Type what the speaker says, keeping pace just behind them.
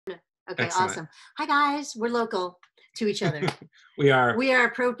Okay, Excellent. awesome. Hi guys, we're local to each other. We are. We are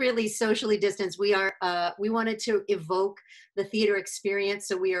appropriately socially distanced. We wanted to evoke the theater experience,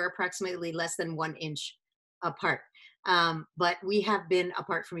 so we are approximately less than 1 inch apart. But we have been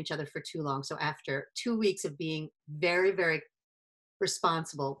apart from each other for too long. So after 2 weeks of being very, very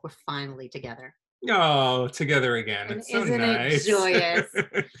responsible, we're finally together. Oh, together again. And It's so isn't it nice. joyous?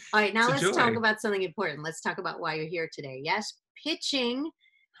 All right, now It's a let's talk joy. about something important. Let's talk about why you're here today. Yes, pitching.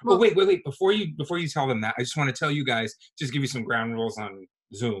 Well, Well, wait. Before you tell them that, I just want to tell you guys, just give you some ground rules on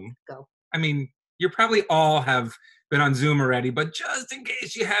Zoom. go. I mean, you probably all have been on Zoom already, but just in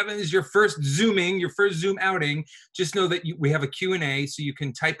case you haven't, this is your first Zooming, your first Zoom outing, just know that we have a Q&A, so you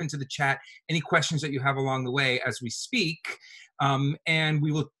can type into the chat any questions that you have along the way as we speak, and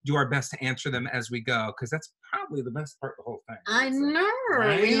we will do our best to answer them as we go, because that's probably the best part of the whole thing. I know.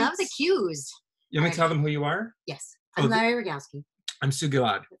 Right? We love the cues. You want me to tell them who you are? Yes. Oh, I'm Larry Rogowsky. I'm Sue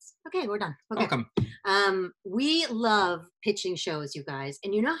Gilad. Okay, we're done. Okay. Welcome. We love pitching shows, you guys.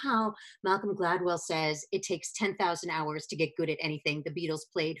 And you know how Malcolm Gladwell says it takes 10,000 hours to get good at anything? The Beatles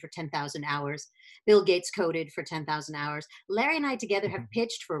played for 10,000 hours. Bill Gates coded for 10,000 hours. Larry and I together have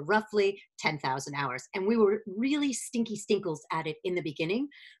pitched for roughly 10,000 hours. And we were really stinky stinkles at it in the beginning.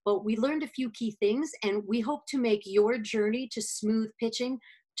 But we learned a few key things. And we hope to make your journey to smooth pitching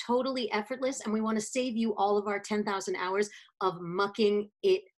totally effortless, and we want to save you all of our 10,000 hours of mucking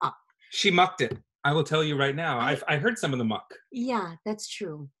it up. She mucked it. I will tell you right now. I heard some of the muck. Yeah, that's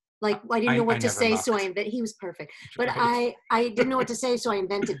true. Like I didn't know what to say, so he was perfect. But right. I didn't know what to say, so I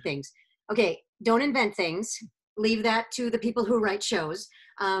invented things. Okay, don't invent things. Leave that to the people who write shows.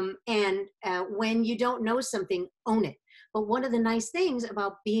 When you don't know something, own it. But one of the nice things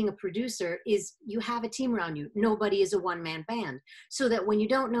about being a producer is you have a team around you. Nobody is a one-man band. So that when you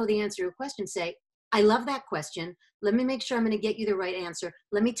don't know the answer to a question, say, I love that question. Let me make sure I'm going to get you the right answer.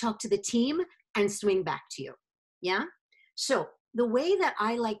 Let me talk to the team and swing back to you. Yeah? So the way that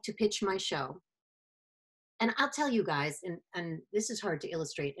I like to pitch my show, and I'll tell you guys, and this is hard to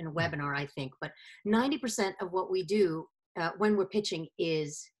illustrate in a webinar, I think, but 90% of what we do when we're pitching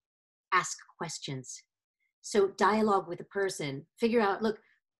is ask questions. So dialogue with a person, figure out, look,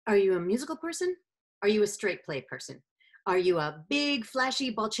 are you a musical person? Are you a straight play person? Are you a big,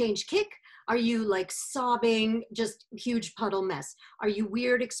 flashy ball change kick? Are you like sobbing, just huge puddle mess? Are you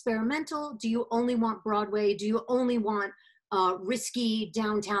weird experimental? Do you only want Broadway? Do you only want risky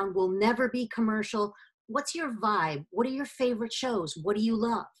downtown, will never be commercial? What's your vibe? What are your favorite shows? What do you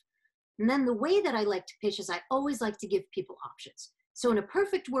love? And then the way that I like to pitch is I always like to give people options. So in a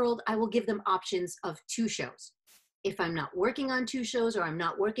perfect world, I will give them options of 2 shows. If I'm not working on 2 shows or I'm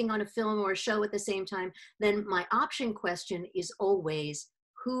not working on a film or a show at the same time, then my option question is always,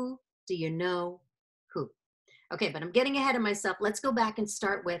 who do you know who? Okay, but I'm getting ahead of myself. Let's go back and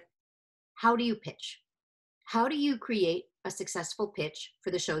start with, how do you pitch? How do you create a successful pitch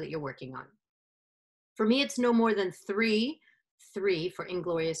for the show that you're working on? For me, it's no more than 3 for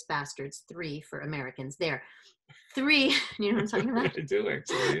Inglorious Bastards, 3 for Americans. There. 3, you know what I'm talking about? I do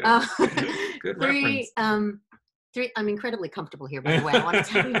actually. Yeah. Good 3, reference. 3. I'm incredibly comfortable here, by the way. I want to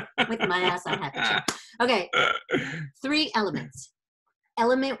tell you, with my ass on happy chair. Okay, 3 elements.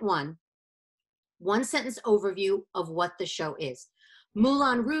 Element 1, 1-sentence overview of what the show is.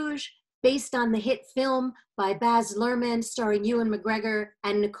 Moulin Rouge, based on the hit film by Baz Luhrmann, starring Ewan McGregor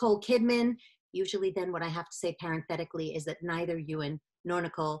and Nicole Kidman. Usually then what I have to say parenthetically is that neither Ewan nor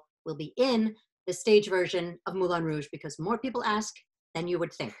Nicole will be in the stage version of Moulin Rouge, because more people ask than you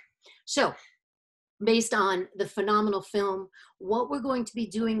would think. So based on the phenomenal film, what we're going to be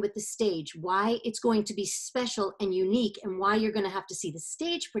doing with the stage, why it's going to be special and unique, and why you're going to have to see the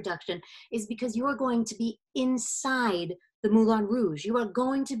stage production is because you are going to be inside the Moulin Rouge. You are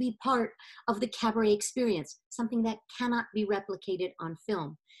going to be part of the cabaret experience, something that cannot be replicated on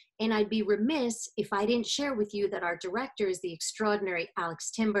film. And I'd be remiss if I didn't share with you that our director is the extraordinary Alex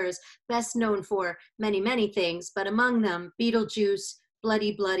Timbers, best known for many, many things, but among them, Beetlejuice,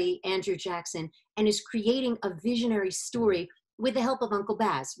 Bloody Bloody, Andrew Jackson, and is creating a visionary story with the help of Uncle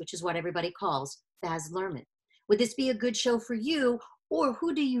Baz, which is what everybody calls Baz Luhrmann. Would this be a good show for you, or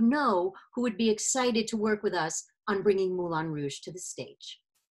who do you know who would be excited to work with us on bringing Moulin Rouge to the stage?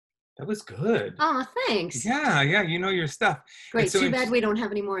 That was good. Oh, thanks. Yeah, you know your stuff. Great. So too bad we don't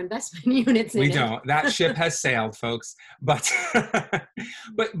have any more investment units in it. We don't. That ship has sailed, folks. But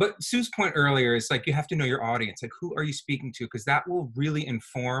but Sue's point earlier is like, you have to know your audience. Like, who are you speaking to? Because that will really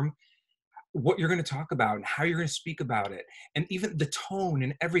inform what you're going to talk about and how you're going to speak about it, and even the tone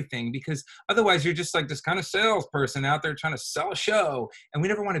and everything, because otherwise you're just like this kind of salesperson out there trying to sell a show, and we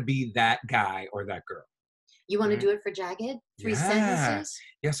never want to be that guy or that girl. You want to Right. do it for Jagged? Three Yeah. sentences?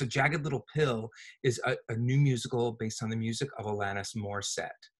 Yeah. So Jagged Little Pill is a new musical based on the music of Alanis Morissette.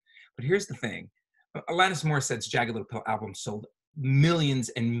 But here's the thing. Alanis Morissette's Jagged Little Pill album sold millions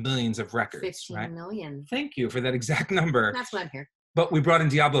and millions of records, right? 15 million. Thank you for that exact number. That's what I'm here. But we brought in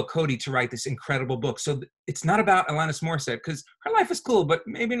Diablo Cody to write this incredible book. So it's not about Alanis Morissette because her life is cool, but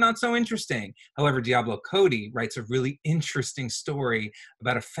maybe not so interesting. However, Diablo Cody writes a really interesting story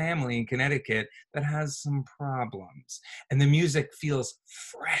about a family in Connecticut that has some problems. And the music feels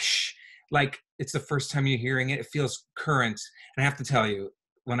fresh, like it's the first time you're hearing it. It feels current. And I have to tell you,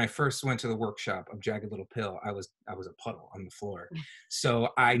 when I first went to the workshop of Jagged Little Pill, I was a puddle on the floor. So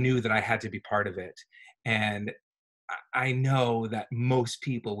I knew that I had to be part of it. And I know that most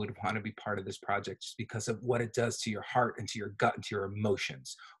people would want to be part of this project just because of what it does to your heart and to your gut and to your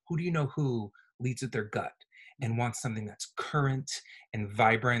emotions. Who do you know who leads with their gut and wants something that's current and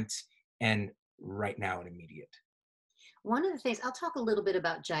vibrant and right now and immediate? One of the things, I'll talk a little bit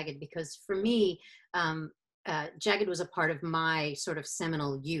about Jagged because for me, Jagged was a part of my sort of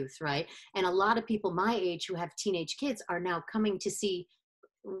seminal youth, right? And a lot of people my age who have teenage kids are now coming to see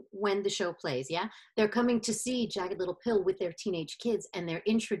when the show plays. Yeah, they're coming to see Jagged Little Pill with their teenage kids, and they're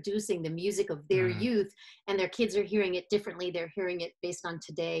introducing the music of their Mm. youth, and their kids are hearing it differently. They're hearing it based on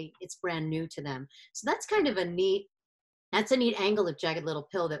today. It's brand new to them. So that's kind of a neat, that's a neat angle of Jagged Little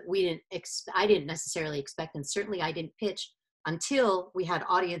Pill that I didn't necessarily expect, and certainly I didn't pitch until we had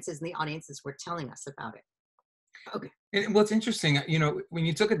audiences and the audiences were telling us about it. Okay. And what's interesting, when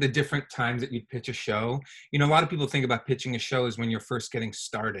you look at the different times that you pitch a show, a lot of people think about pitching a show as when you're first getting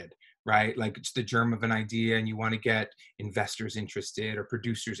started, right? Like it's the germ of an idea and you want to get investors interested or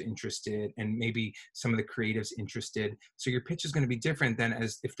producers interested and maybe some of the creatives interested. So your pitch is going to be different than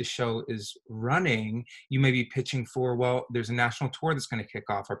as if the show is running, you may be pitching for, well, there's a national tour that's going to kick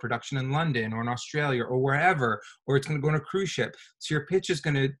off, or production in London or in Australia or wherever, or it's going to go on a cruise ship. So your pitch is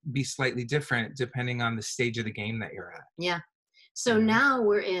going to be slightly different depending on the stage of the game that you're at. Yeah. So now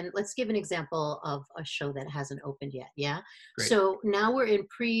we're in, let's give an example of a show that hasn't opened yet. Yeah. Great. So now we're in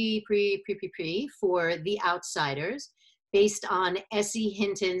pre for The Outsiders, based on S.E.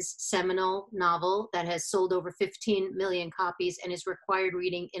 Hinton's seminal novel that has sold over 15 million copies and is required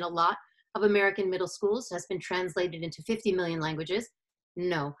reading in a lot of American middle schools, has been translated into 50 million languages.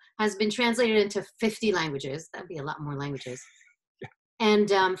 No, has been translated into 50 languages. That'd be a lot more languages. Yeah.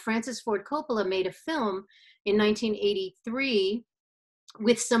 And Francis Ford Coppola made a film in 1983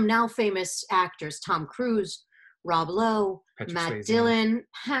 with some now famous actors: Tom Cruise, Rob Lowe, Patrick Matt Swayze. Dillon,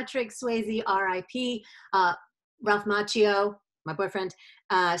 Patrick Swayze, R.I.P., Ralph Macchio, my boyfriend,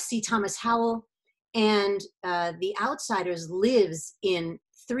 C. Thomas Howell. And The Outsiders lives in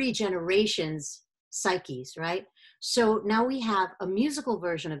 3 generations' psyches, right? So now we have a musical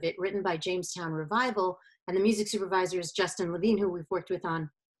version of it written by Jamestown Revival, and the music supervisor is Justin Levine, who we've worked with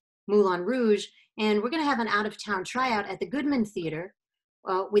on Moulin Rouge. And we're going to have an out-of-town tryout at the Goodman Theater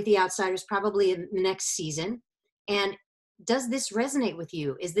with The Outsiders probably in the next season. And does this resonate with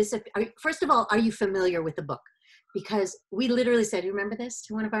you? Is this first of all, are you familiar with the book? Because we literally said, you remember this,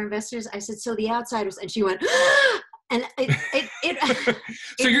 to one of our investors? I said, so The Outsiders, and she went, and So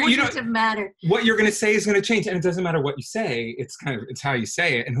it you wouldn't don't have mattered. What you're going to say is going to change, and it doesn't matter what you say. It's how you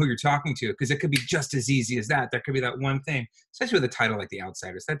say it and who you're talking to, because it could be just as easy as that. There could be that one thing, especially with a title like The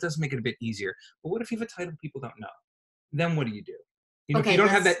Outsiders. That does make it a bit easier. But what if you have a title people don't know? Then what do? If you don't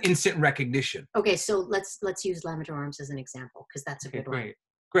have that instant recognition. Okay, so let's use Lavender Arms as an example, because that's a good one.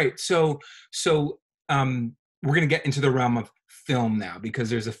 Great. So we're going to get into the realm of film now, because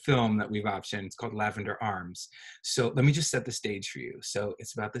there's a film that we've optioned. It's called Lavender Arms. So let me just set the stage for you. So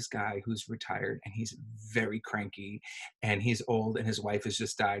it's about this guy who's retired, and he's very cranky, and he's old, and his wife has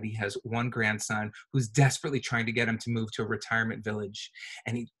just died. He has one grandson who's desperately trying to get him to move to a retirement village,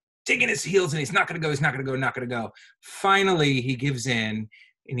 and he's digging his heels, and he's not going to go. Finally, he gives in,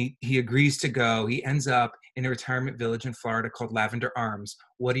 and he agrees to go. He ends up in a retirement village in Florida called Lavender Arms.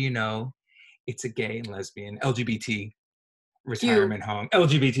 What do you know? It's a gay and lesbian LGBT retirement home.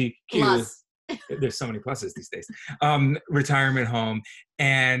 LGBTQ. Plus. There's so many pluses these days. Retirement home.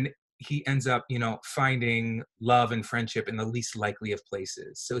 And he ends up, finding love and friendship in the least likely of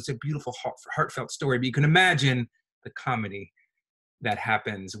places. So it's a beautiful, heartfelt story. But you can imagine the comedy that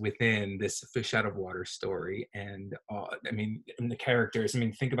happens within this fish out of water story. And and the characters,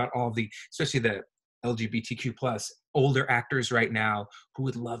 think about all the, especially the LGBTQ plus older actors right now who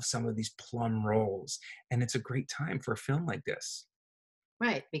would love some of these plum roles. And it's a great time for a film like this.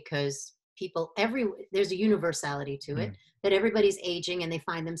 Right, because there's a universality to it, that everybody's aging and they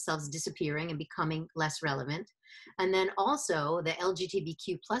find themselves disappearing and becoming less relevant. And then also the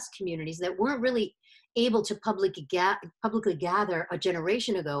LGBTQ plus communities that weren't really able to publicly gather a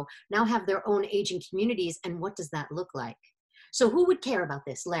generation ago now have their own aging communities. And what does that look like? So who would care about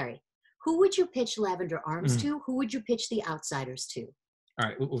this, Larry? Who would you pitch Lavender Arms to? Who would you pitch The Outsiders to? All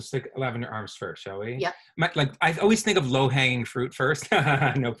right, we'll stick Lavender Arms first, shall we? Yep. Like I always think of low-hanging fruit first.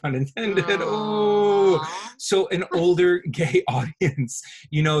 No pun intended. Oh, so an older gay audience.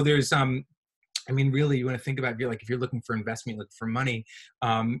 You know, there's I mean, really, you want to think about if you're looking for investment, looking for money.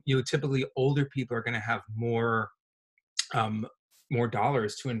 You know, typically older people are going to have more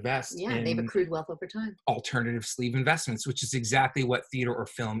dollars to invest. Yeah, they've accrued wealth over time. Alternative sleeve investments, which is exactly what theater or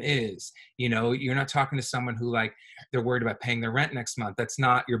film is. You know, you're not talking to someone who they're worried about paying their rent next month. That's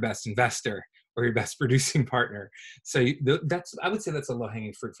not your best investor or your best producing partner. So I would say that's a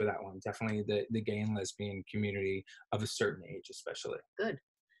low-hanging fruit for that one. Definitely the gay and lesbian community of a certain age, especially. Good.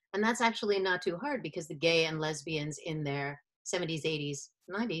 And that's actually not too hard because the gay and lesbians in their 70s, 80s,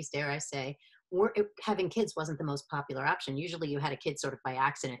 90s, dare I say, having kids wasn't the most popular option. Usually you had a kid sort of by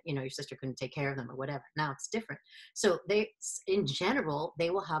accident, you know, your sister couldn't take care of them or whatever. Now it's different. So in general, they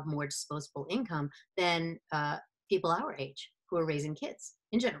will have more disposable income than people our age who are raising kids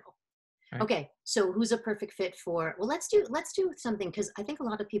in general. Right. Okay, so who's a perfect fit for, well, let's do something, because I think a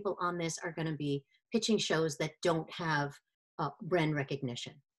lot of people on this are going to be pitching shows that don't have brand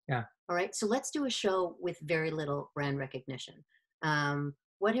recognition. Yeah. All right. So let's do a show with very little brand recognition.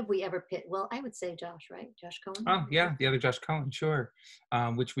 What have we ever picked? Well, I would say Josh, right? Josh Cohen. Oh yeah, the other Josh Cohen, sure.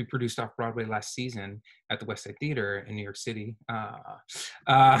 Which we produced off Broadway last season at the West Side Theater in New York City. We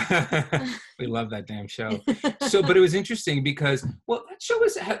love that damn show. So, but it was interesting because, well, that show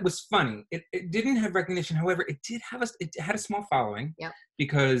was funny. It didn't have recognition. However, it had a small following. Yep.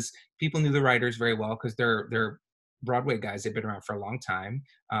 Because people knew the writers very well because they're Broadway guys. They've been around for a long time.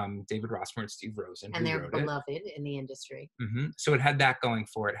 David Rossmer and Steve Rosen. And they're beloved in the industry. Mm-hmm. So it had that going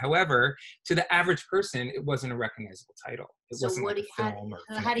for it. However, to the average person, it wasn't a recognizable title. It wasn't like a film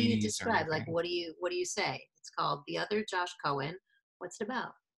or how do you describe? Like, what do you say? It's called The Other Josh Cohen. What's it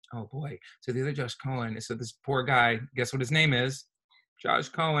about? Oh boy. So The Other Josh Cohen. So this poor guy, guess what his name is? Josh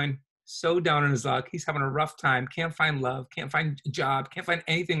Cohen. So down on his luck. He's having a rough time. Can't find love. Can't find a job. Can't find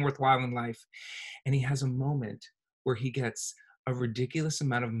anything worthwhile in life. And he has a moment where he gets a ridiculous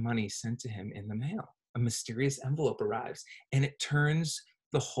amount of money sent to him in the mail. A mysterious envelope arrives, and it turns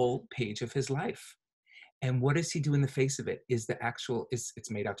the whole page of his life. And what does he do in the face of it?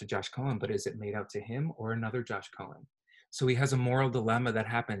 It's made out to Josh Cohen, but is it made out to him or another Josh Cohen? So he has a moral dilemma that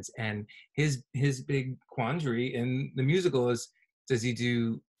happens. And his big quandary in the musical is, does he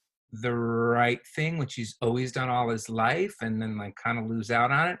do the right thing, which he's always done all his life, and then kind of lose out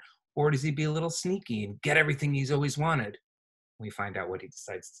on it? Or does he be a little sneaky and get everything he's always wanted? We find out what he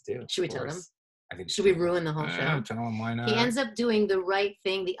decides to do. Should we tell him? I think. Should we ruin the whole show? Tell him, why not? He ends up doing the right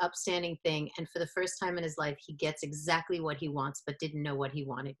thing, the upstanding thing, and for the first time in his life, he gets exactly what he wants, but didn't know what he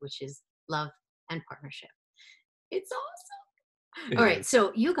wanted, which is love and partnership. It's awesome. All right,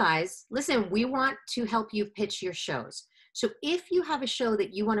 so you guys, listen, we want to help you pitch your shows. So if you have a show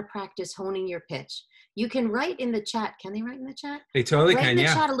that you want to practice honing your pitch, you can write in the chat. Can they write in the chat? They totally can, yeah. Write in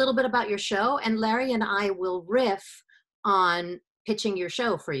the chat a little bit about your show, and Larry and I will riff on pitching your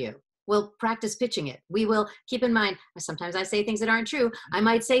show for you. We'll practice pitching it. We will keep in mind, sometimes I say things that aren't true. I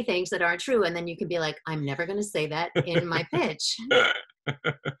might say things that aren't true, and then you can be like, I'm never going to say that in my pitch.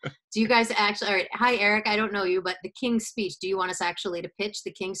 Do you guys actually, all right, hi, Eric, I don't know you, but the King's Speech, do you want us actually to pitch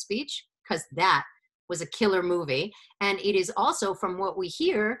the King's Speech? Because that was a killer movie, and it is also, from what we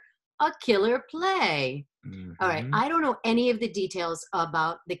hear, a killer play. Mm-hmm. All right, I don't know any of the details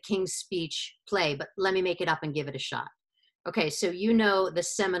about the King's Speech play, but let me make it up and give it a shot. Okay, so you know the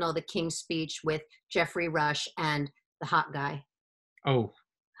seminal The King's Speech with Jeffrey Rush and the hot guy. Oh.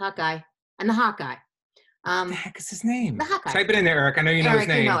 Hot guy. And the hot guy. What the heck is his name? The hot guy. Type it in there, Eric. I know you know his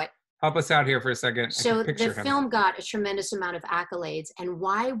name. You know it. Help us out here for a second. So the film got a tremendous amount of accolades, and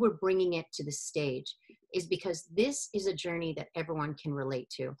why we're bringing it to the stage is because this is a journey that everyone can relate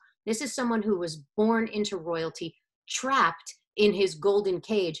to. This is someone who was born into royalty, trapped in his golden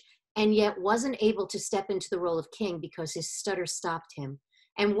cage, and yet wasn't able to step into the role of king because his stutter stopped him.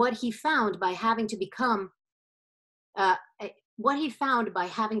 And what he found by having to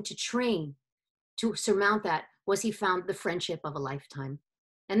train to surmount that was he found the friendship of a lifetime.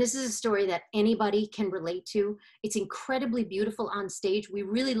 And this is a story that anybody can relate to. It's incredibly beautiful on stage. We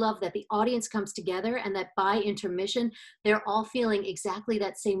really love that the audience comes together and that by intermission, they're all feeling exactly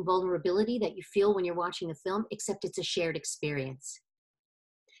that same vulnerability that you feel when you're watching a film, except it's a shared experience.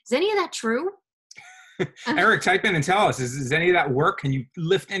 Is any of that true? Eric, type in and tell us, is any of that work? Can you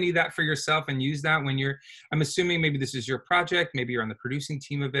lift any of that for yourself and use that when you're, I'm assuming maybe this is your project, maybe you're on the producing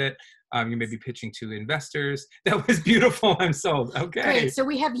team of it, you may be pitching to investors. That was beautiful. I'm sold. Okay. Great. So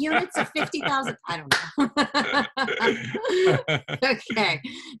we have units of 50,000. I don't know. Okay.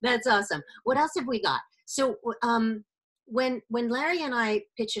 That's awesome. What else have we got? So when Larry and I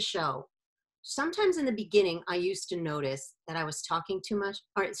pitch a show, sometimes in the beginning, I used to notice that I was talking too much.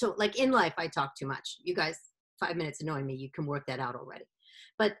 All right. So like in life, I talk too much. You guys, 5 minutes of knowing me, you can work that out already.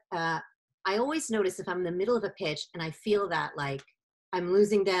 But I always notice if I'm in the middle of a pitch and I feel that like I'm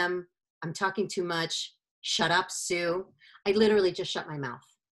losing them, I'm talking too much, shut up, Sue. I literally just shut my mouth.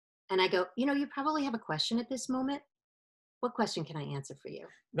 And I go, you probably have a question at this moment. What question can I answer for you?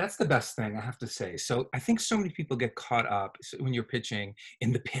 That's the best thing, I have to say. So I think so many people get caught up when you're pitching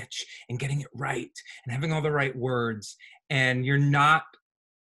in the pitch and getting it right and having all the right words, and you're not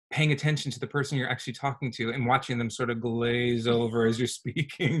paying attention to the person you're actually talking to and watching them sort of glaze over as you're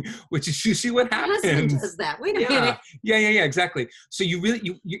speaking, which is usually what happens. My husband does that. Wait a minute. Yeah, exactly. So you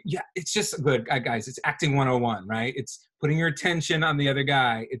really, it's just good, guys. It's acting 101, right? It's putting your attention on the other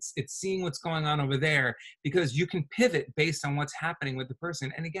guy. It's seeing what's going on over there, because you can pivot based on what's happening with the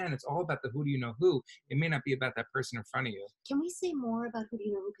person. And again, it's all about the who do you know who. It may not be about that person in front of you. Can we say more about who do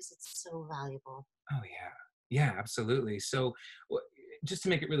you know who? Because it's so valuable. Oh, yeah. Yeah, absolutely. So just to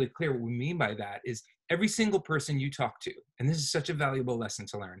make it really clear, what we mean by that is every single person you talk to, and this is such a valuable lesson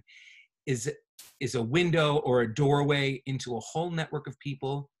to learn, is a window or a doorway into a whole network of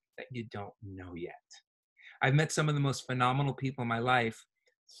people that you don't know yet. I've met some of the most phenomenal people in my life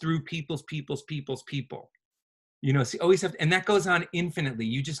through people's people. So you always have, and that goes on infinitely.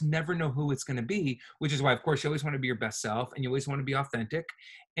 You just never know who it's going to be, which is why, of course, you always want to be your best self, and you always want to be authentic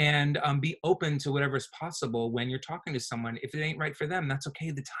and be open to whatever is possible when you're talking to someone. If it ain't right for them, that's okay.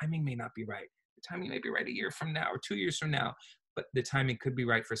 The timing may not be right. The timing may be right a year from now or 2 years from now, but the timing could be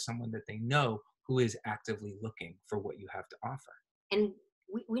right for someone that they know who is actively looking for what you have to offer. And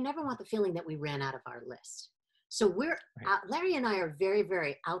we never want the feeling that we ran out of our list. So Larry and I are very,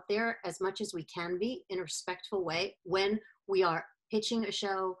 very out there as much as we can be in a respectful way when we are pitching a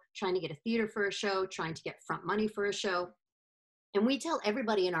show, trying to get a theater for a show, trying to get front money for a show. And we tell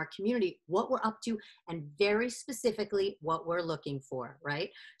everybody in our community what we're up to and very specifically what we're looking for, right?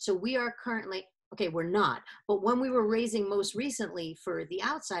 So we are currently, okay, we're not, but when we were raising most recently for The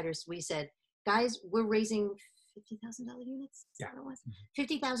Outsiders, we said, guys, we're raising $50,000 units? Yeah.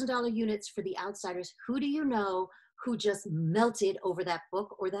 $50,000 units for The Outsiders. Who do you know who just melted over that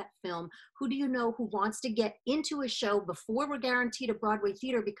book or that film? Who do you know who wants to get into a show before we're guaranteed a Broadway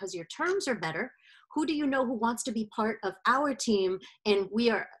theater because your terms are better? Who do you know who wants to be part of our team? And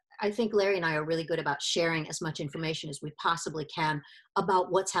I think Larry and I are really good about sharing as much information as we possibly can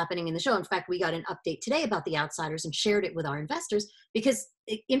about what's happening in the show. In fact, we got an update today about The Outsiders and shared it with our investors because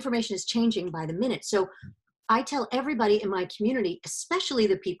information is changing by the minute. So I tell everybody in my community, especially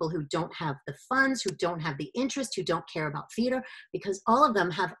the people who don't have the funds, who don't have the interest, who don't care about theater, because all of them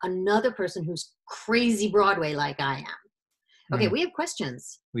have another person who's crazy Broadway like I am. Okay, we have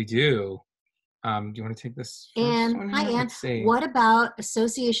questions. We do. Do you want to take this first one here? Hi, Anne. What about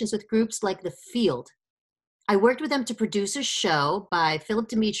associations with groups like The Field? I worked with them to produce a show by Philip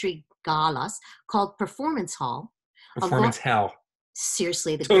Dimitri Galas called Performance Hall. Performance Hell.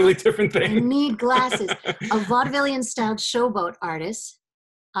 Seriously, totally different thing. I need glasses. A vaudevillian styled showboat artist.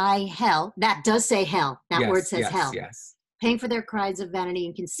 That does say hell. That word says hell. Yes. Paying for their cries of vanity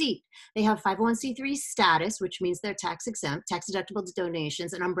and conceit. They have 501c3 status, which means they're tax exempt, tax deductible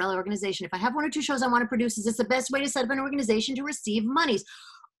donations, an umbrella organization. If I have 1 or 2 shows I want to produce, is this the best way to set up an organization to receive monies?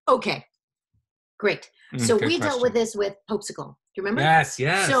 Okay, great. So we dealt with this with Popesicle. Do you remember? Yes.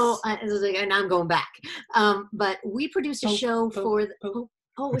 So, and I'm going back. But we produced a show for, it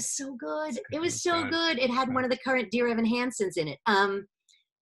was so good. It was so good. It had one of the current Dear Evan Hansons in it.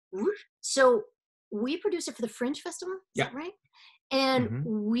 So we produced it for the Fringe Festival. Is that right? And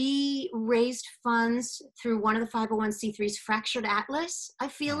we raised funds through one of the 501c3s, Fractured Atlas, I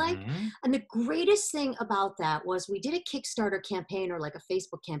feel like. And the greatest thing about that was we did a Kickstarter campaign or like a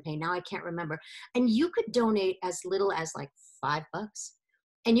Facebook campaign. Now I can't remember. And you could donate as little as like $5.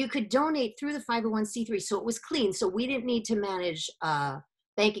 And you could donate through the 501c3. So it was clean. So we didn't need to manage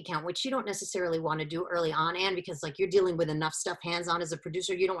bank account, which you don't necessarily want to do early on, and because like you're dealing with enough stuff hands-on as a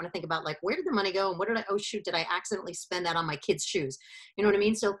producer, you don't want to think about like, where did the money go and did I accidentally spend that on my kids' shoes? You know what I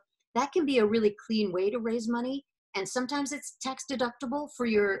mean? So that can be a really clean way to raise money, and sometimes it's tax deductible for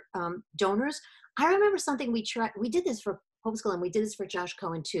your donors. I remember something we did this for Hope School, and we did this for Josh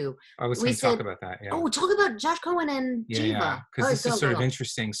Cohen too. I was We going to talk said, about that. Yeah. oh, talk about Josh Cohen and Yeah, Jiva. because this is sort of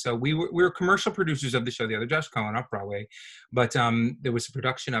interesting. So we were commercial producers of the show, The Other Josh Cohen, off Broadway, but there was a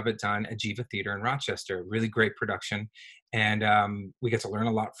production of it done at Jiva Theater in Rochester. Really great production, and we got to learn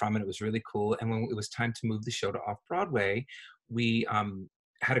a lot from it. It was really cool. And when it was time to move the show to off Broadway, we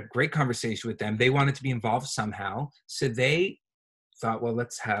had a great conversation with them. They wanted to be involved somehow, so they thought, well,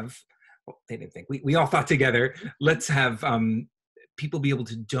 let's have. Well, they didn't think. We all thought together. Let's have people be able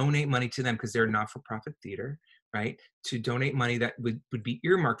to donate money to them because they're a not-for-profit theater, right? To donate money that would be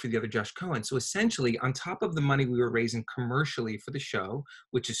earmarked for The Other Josh Cohen. So essentially, on top of the money we were raising commercially for the show,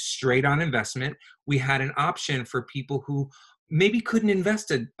 which is straight on investment, we had an option for people who maybe couldn't invest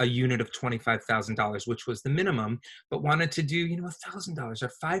a unit of $25,000, which was the minimum, but wanted to do, $1,000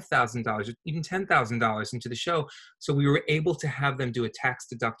 or $5,000 or even $10,000 into the show. So we were able to have them do a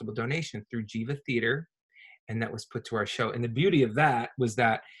tax-deductible donation through Jiva Theater, and that was put to our show. And the beauty of that was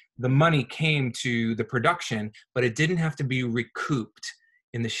that the money came to the production, but it didn't have to be recouped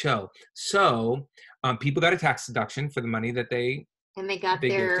in the show. So people got a tax deduction for the money that they got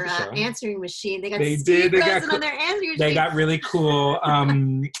their answering machine. They got they Steve did. Rosen on their answering machine. They got really cool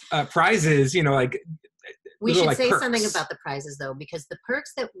prizes, like we should say perks. Something about the prizes, though, because the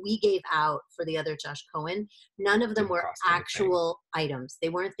perks that we gave out for The Other Josh Cohen, none of them were actual items. They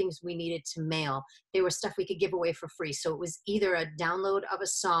weren't things we needed to mail. They were stuff we could give away for free. So it was either a download of a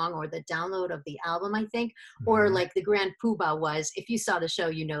song or the download of the album, I think, or like the grand poobah was, if you saw the show,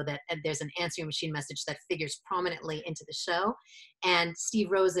 you know that there's an answering machine message that figures prominently into the show. And Steve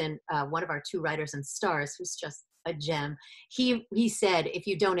Rosen, one of our 2 writers and stars, who's just a gem, he said, if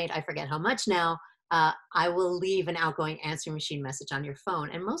you donate, I forget how much now, I will leave an outgoing answering machine message on your phone.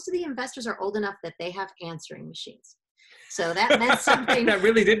 And most of the investors are old enough that they have answering machines. So that meant something. That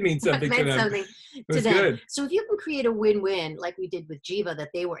really did mean something to them. Something to them. Good. So if you can create a win-win, like we did with Jiva, that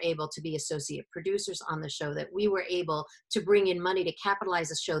they were able to be associate producers on the show, that we were able to bring in money to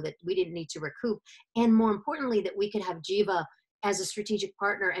capitalize a show that we didn't need to recoup. And more importantly, that we could have Jiva as a strategic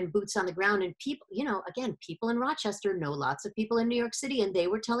partner and boots on the ground, and people, again, people in Rochester know lots of people in New York City, and they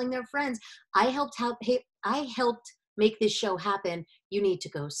were telling their friends, I helped make this show happen. You need to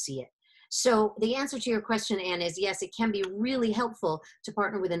go see it. So the answer to your question, Anne, is yes, it can be really helpful to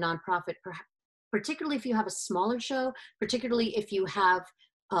partner with a nonprofit, particularly if you have a smaller show, particularly if you have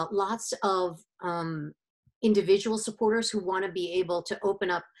lots of individual supporters who want to be able to open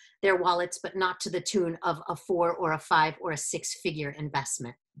up their wallets, but not to the tune of a 4 or a 5 or a 6-figure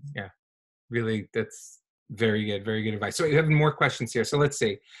investment. Yeah, really, that's very good. Very good advice. So we have more questions here. So let's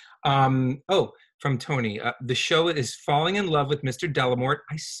see. From Tony, the show is Falling in Love with Mr. Delamort.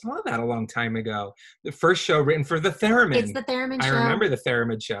 I saw that a long time ago. The first show written for the Theremin. It's the Themin show. I remember the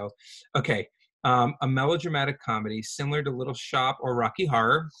Themin show. Okay. A melodramatic comedy similar to Little Shop or Rocky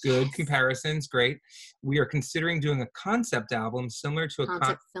Horror. Good comparisons, great. We are considering doing a concept album similar to a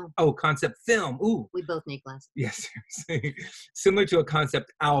concept film. Oh, concept film. Ooh. We both need glasses. Yes, similar to a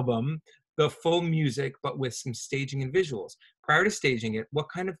concept album, the full music, but with some staging and visuals. Prior to staging it, what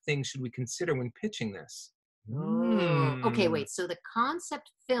kind of things should we consider when pitching this? Okay, wait. So the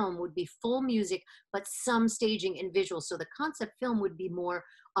concept film would be full music, but some staging and visuals. So the concept film would be more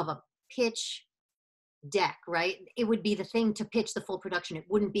of a pitch deck, right? It would be the thing to pitch the full production. It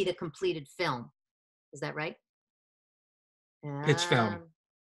wouldn't be the completed film. Is that right? Pitch film.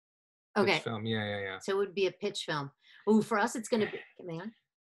 Okay. Pitch film. Yeah. So it would be a pitch film. Oh, for us, it's going to be, may I?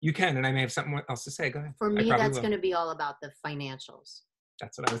 You can, and I may have something else to say. Go ahead. For me, that's going to be all about the financials.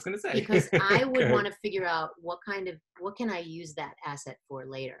 That's what I was going to say. Because I would want to figure out what can I use that asset for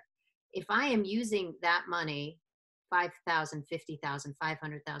later? If I am using that money, $5,000, $50,000,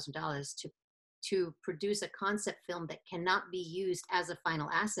 $500,000 to produce a concept film that cannot be used as a final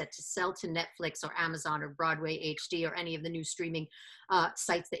asset to sell to Netflix or Amazon or Broadway HD or any of the new streaming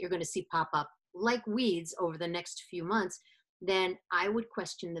sites that you're going to see pop up like weeds over the next few months, then I would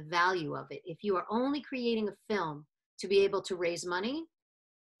question the value of it. If you are only creating a film to be able to raise money,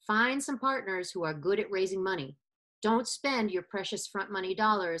 find some partners who are good at raising money. Don't spend your precious front money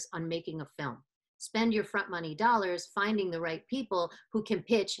dollars on making a film. Spend your front money dollars finding the right people who can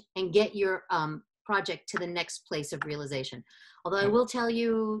pitch and get your project to the next place of realization. Although I will tell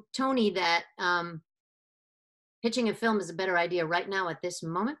you, Tony, that pitching a film is a better idea right now at this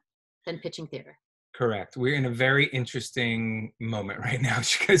moment than pitching theater. Correct. We're in a very interesting moment right now,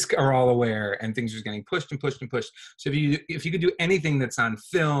 as you guys are all aware, and things are getting pushed and pushed and pushed. So if you could do anything that's on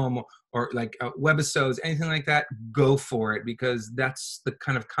film or like webisodes, anything like that, go for it, because that's the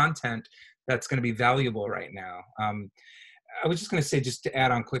kind of content that's going to be valuable right now. I was just going to say, just to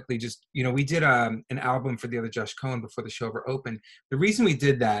add on quickly, just, we did an album for the other Josh Cohen before the show ever opened. The reason we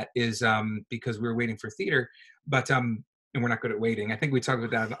did that is because we were waiting for theater, but, and we're not good at waiting. I think we talked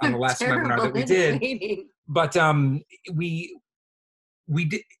about that on the last webinar that we did, waiting. but we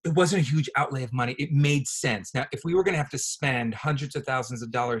did, it wasn't a huge outlay of money. It made sense. Now, if we were going to have to spend hundreds of thousands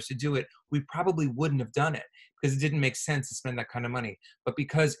of dollars to do it, we probably wouldn't have done it because it didn't make sense to spend that kind of money. But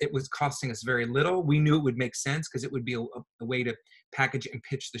because it was costing us very little, we knew it would make sense because it would be a way to package and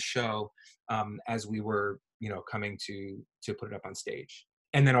pitch the show as we were, coming to put it up on stage.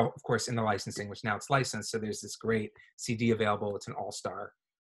 And then, of course, in the licensing, which now it's licensed. So there's this great CD available. It's an all-star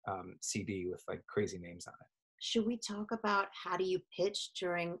CD with like crazy names on it. Should we talk about how do you pitch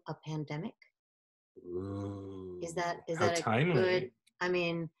during a pandemic? Ooh, is that timely. Good? I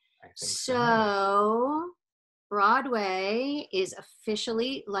mean, I think so. Broadway is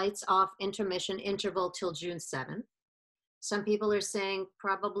officially lights off, intermission, interval till June 7th. Some people are saying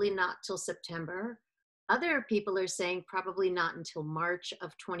probably not till September. Other people are saying probably not until March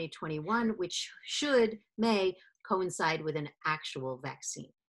of 2021, which may coincide with an actual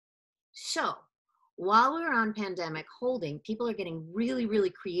vaccine. So while we're on pandemic holding, people are getting really,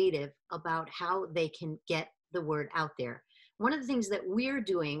 really creative about how they can get the word out there. One of the things that we're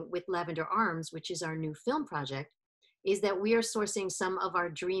doing with Lavender Arms, which is our new film project, is that we are sourcing some of our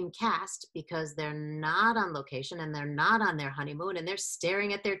dream cast because they're not on location and they're not on their honeymoon and they're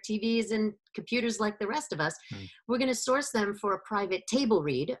staring at their TVs and computers like the rest of us. We're going to source them for a private table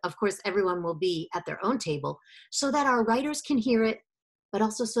read. Of course, everyone will be at their own table so that our writers can hear it, but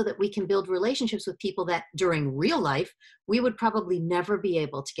also so that we can build relationships with people that during real life, we would probably never be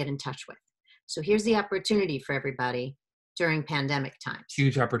able to get in touch with. So here's the opportunity for everybody during pandemic times.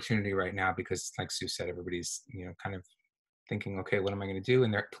 Huge opportunity right now because, like Sue said, everybody's kind of thinking, okay, what am I going to do?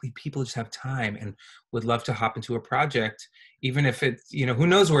 And people just have time and would love to hop into a project, even if it's who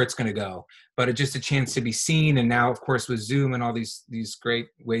knows where it's going to go, but it's just a chance to be seen. And now, of course, with Zoom and all these great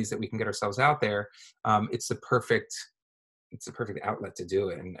ways that we can get ourselves out there, it's the perfect outlet to do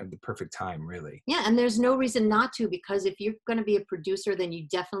it and the perfect time, really. Yeah, and there's no reason not to, because if you're going to be a producer, then you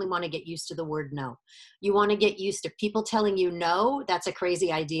definitely want to get used to the word no. You want to get used to people telling you no, that's a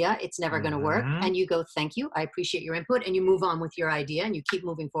crazy idea, it's never going to work. And you go, thank you, I appreciate your input, and you move on with your idea and you keep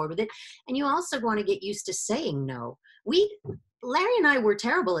moving forward with it. And you also want to get used to saying no. Larry and I were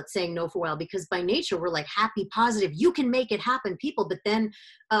terrible at saying no for a while because by nature we're like happy, positive, you can make it happen people. But then,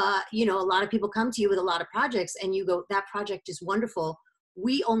 a lot of people come to you with a lot of projects and you go, that project is wonderful.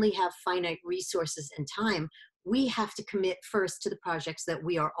 We only have finite resources and time. We have to commit first to the projects that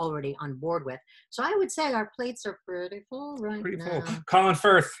we are already on board with. So I would say our plates are pretty full right now. Full. Colin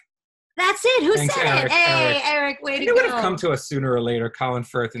Firth. That's it. Who Thanks, said Eric. it? Hey, Eric, way to go. It would have come to us sooner or later. Colin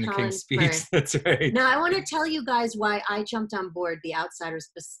Firth in the King's Speech. That's right. Now, I want to tell you guys why I jumped on board The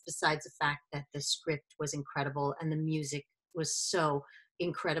Outsiders, besides the fact that the script was incredible and the music was so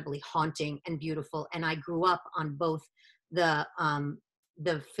incredibly haunting and beautiful. And I grew up on both the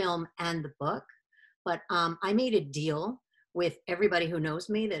film and the book. But I made a deal with everybody who knows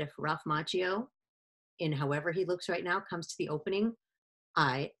me that if Ralph Macchio, in however he looks right now, comes to the opening,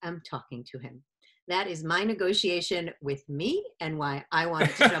 I am talking to him. That is my negotiation with me and why I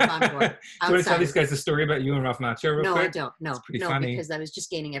wanted to jump on board. Do you want to tell these guys the story about you and Ralph Macchio real quick? I don't. No, it's pretty funny. Because I was just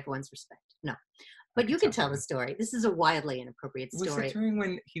gaining everyone's respect. No. But you can tell the story. This is a wildly inappropriate story. Was it during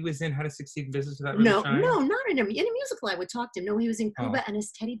when he was in How to Succeed in Business Without No, not in a musical. I would talk to him. No, he was in Cuba and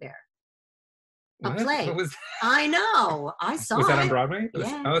his teddy bear. What? A play. What was I know. I saw it. Was that on Broadway?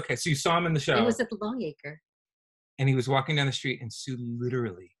 Yeah. Oh, okay, so you saw him in the show. It was at the Longacre. And he was walking down the street, and Sue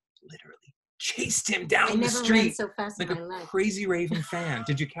literally chased him down the street. I never ran so fast like in my a life. Crazy Raven fan.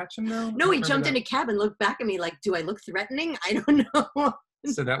 Did you catch him though? No, he jumped in a cab and looked back at me like, "Do I look threatening?" I don't know.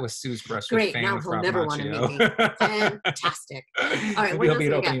 So that was Sue's brush with Great. fame. Now with he'll Ralph never Macchio. want to meet me. Fantastic. All right. Maybe he'll be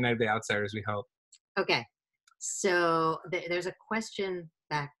at opening night of The Outsiders. We hope. Okay. So there's a question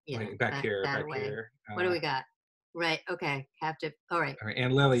back. Yeah. Wait, back here. What do we got? Right. Okay. Captive. All right.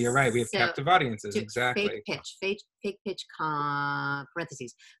 And Lily, you're right. We have captive audiences. Exactly. Fake pitch,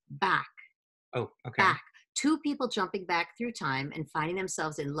 parentheses, back. Oh, okay. Back. Two people jumping back through time and finding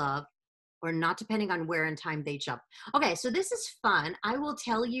themselves in love or not, depending on where in time they jump. Okay. So this is fun. I will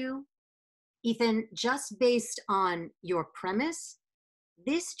tell you, Ethan, just based on your premise,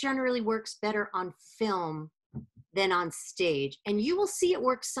 this generally works better on film than on stage. And you will see it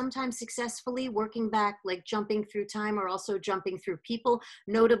works sometimes successfully, working back, like jumping through time or also jumping through people.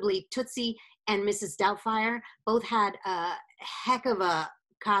 Notably, Tootsie and Mrs. Doubtfire both had a heck of a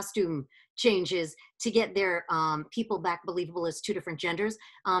costume changes to get their people back believable as two different genders.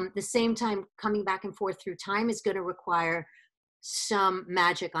 The same time, coming back and forth through time is going to require some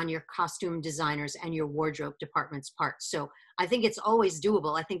magic on your costume designers and your wardrobe department's part. So I think it's always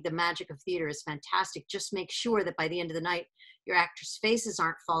doable. I think the magic of theater is fantastic. Just make sure that by the end of the night, your actors' faces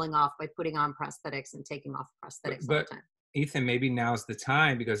aren't falling off by putting on prosthetics and taking off prosthetics all the time. Ethan, maybe now's the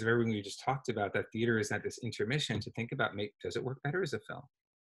time, because of everything we just talked about, that theater is at this intermission, to think about, does it work better as a film?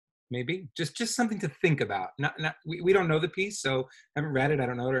 Maybe just something to think about. We don't know the piece, so I haven't read it, I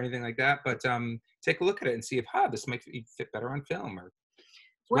don't know it or anything like that, but take a look at it and see if this might fit better on film or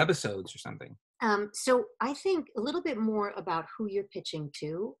webisodes or something. So I think a little bit more about who you're pitching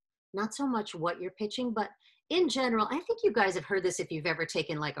to, not so much what you're pitching, but in general, I think you guys have heard this if you've ever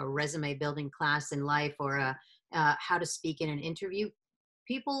taken like a resume building class in life, or a how to speak in an interview.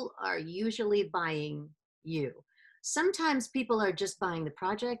 People are usually buying you. Sometimes people are just buying the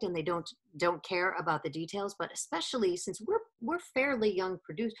project and they don't care about the details, but especially since we're fairly young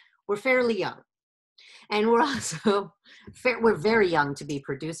producers, we're fairly young. And we're also we're very young to be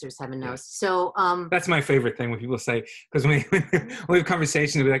producers, heaven knows. So that's my favorite thing when people say, because when we have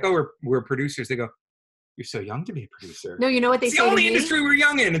conversations, we're like, oh, we're producers. They go, you're so young to be a producer. No, you know what they say to me? It's the only industry we're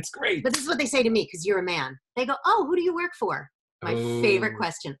young in. It's great. But this is what they say to me, because you're a man. They go, oh, who do you work for? My favorite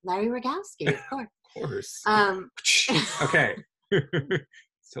question. Larry Rogowsky, of course. Of course. Okay.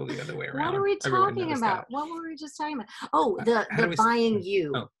 It's totally the other way around. What are we talking about? What were we just talking about? Oh, the buying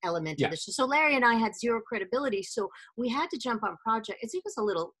you element of this. So Larry and I had zero credibility, so we had to jump on projects. It took us a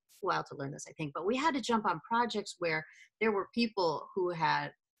little while to learn this, I think, but we had to jump on projects where there were people who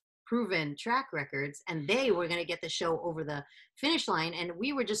had proven track records and they were going to get the show over the finish line, and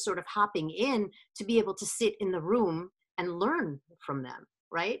we were just sort of hopping in to be able to sit in the room and learn from them,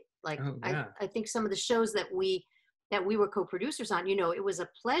 right? Like I think some of the shows that we were co-producers on, you know, it was a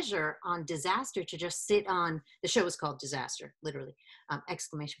pleasure on Disaster to just sit on. The show was called Disaster, literally,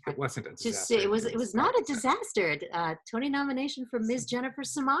 exclamation point. It wasn't a disaster. To sit, it was not a disaster. Tony nomination for Ms. Jennifer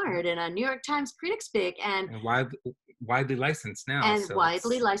Samard and a New York Times Critics Pick, and widely licensed now. And so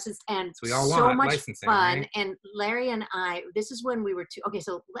widely licensed, and we all so want much licensing, fun. right? And Larry and I, this is when we were okay,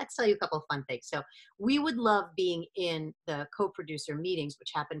 so let's tell you a couple of fun things. So we would love being in the co-producer meetings, which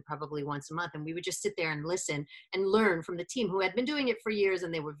happened probably once a month, and we would just sit there and listen and learn from the team who had been doing it for years,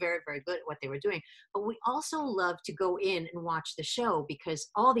 and they were very, very good at what they were doing. But we also love to go in and watch the show because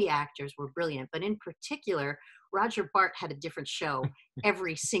all the actors were brilliant, but in particular, Roger Bart had a different show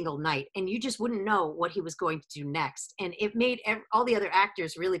every single night, and you just wouldn't know what he was going to do next. And it made all the other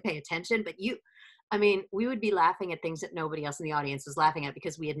actors really pay attention. But we would be laughing at things that nobody else in the audience was laughing at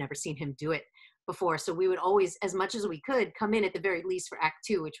because we had never seen him do it before. So we would always, as much as we could, come in at the very least for Act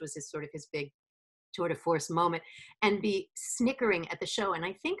 2, which was his big tour de force moment, and be snickering at the show. And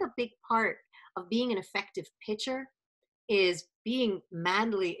I think a big part of being an effective pitcher is being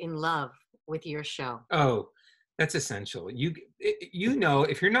madly in love with your show. Oh, that's essential. You know,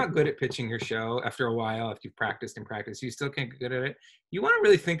 if you're not good at pitching your show after a while, if you've practiced and practiced, you still can't get good at it. You want to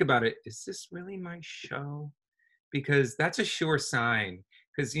really think about it. Is this really my show? Because that's a sure sign.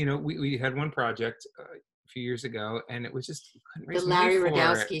 Because, you know, we had one project a few years ago, and it was just couldn't raise the money Larry for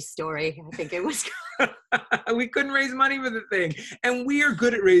Rogowsky it. Story. I think it was. We couldn't raise money for the thing, and we are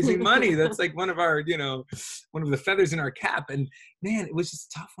good at raising money. That's like one of the feathers in our cap. And man, it was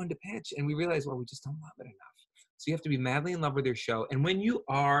just a tough one to pitch, and we realized, well, we just don't love it enough. So you have to be madly in love with your show. And when you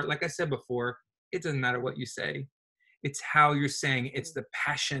are, like I said before, it doesn't matter what you say. It's how you're saying. It's the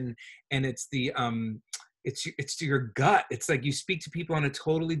passion, and it's the it's to your gut. It's like you speak to people on a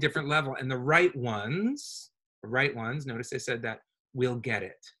totally different level. And the right ones, notice I said that, will get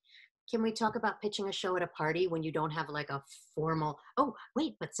it. Can we talk about pitching a show at a party when you don't have like a formal, oh,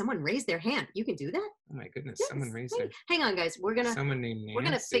 wait, but someone raised their hand. You can do that? Oh my goodness, yes. Someone raised their. Hang on, guys. Someone named Nancy. We're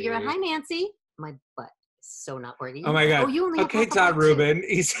going to figure out. Hi, Nancy. My butt is so not working. Oh my God. Oh, you only okay, Todd Rubin.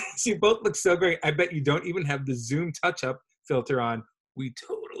 He says you both look so great. I bet you don't even have the Zoom touch-up filter on. We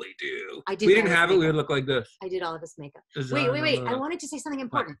totally do. We didn't have it. We would look like this. I did all of his makeup. Wait. I wanted to say something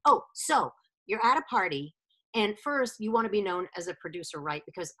important. What? Oh, so you're at a party, and first you want to be known as a producer, right?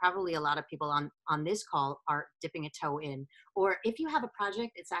 Because probably a lot of people on this call are dipping a toe in. Or if you have a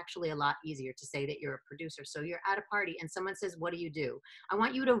project, it's actually a lot easier to say that you're a producer. So you're at a party and someone says, what do? I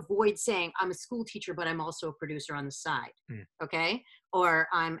want you to avoid saying, I'm a school teacher, but I'm also a producer on the side. Okay? Or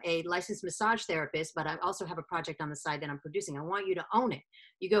I'm a licensed massage therapist, but I also have a project on the side that I'm producing. I want you to own it.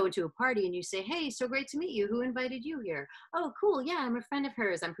 You go into a party and you say, hey, so great to meet you. Who invited you here? Oh, cool. Yeah, I'm a friend of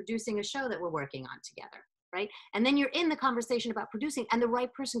hers. I'm producing a show that we're working on together. Right? And then you're in the conversation about producing, and the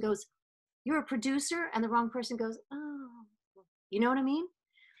right person goes, you're a producer, and the wrong person goes, oh, you know what I mean?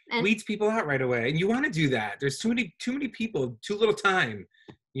 And weeds people out right away. And you want to do that. There's too many people, too little time.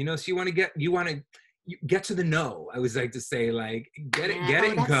 You know, so you you get to the know. I always like to say, like, get it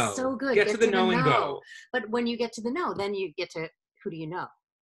and that's go. so good. Get to the know and go. But when you get to the know, then you get to who do you know,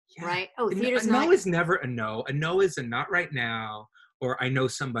 Yeah. right? Oh, A theater's no not. is never a no. A no is a not right now, or I know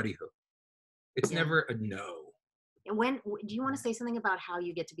somebody who. It's never a no. And do you want to say something about how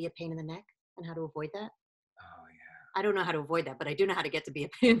you get to be a pain in the neck and how to avoid that? Oh yeah. I don't know how to avoid that, but I do know how to get to be a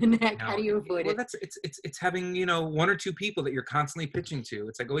pain in the neck. No, How do you avoid well, it? it's having, you know, one or two people that you're constantly pitching to.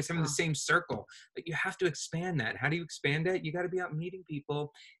 It's like always having the Oh. same circle. But you have to expand that. How do you expand it? You got to be out meeting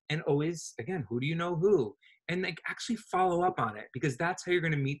people, and always, again, who do you know who? And like actually follow up on it, because that's how you're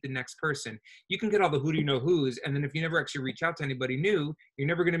going to meet the next person. You can get all the who do you know who's, and then if you never actually reach out to anybody new, you're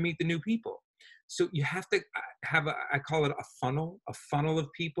never going to meet the new people. So you have to have I call it a funnel of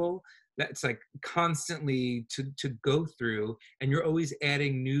people that's like constantly to go through, and you're always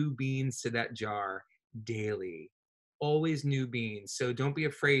adding new beans to that jar daily, always new beans. So don't be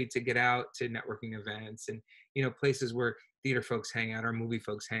afraid to get out to networking events and, you know, places where theater folks hang out or movie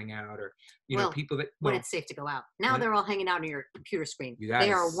folks hang out, or, you know, people that, when it's safe to go out. Now they're all hanging out on your computer screen.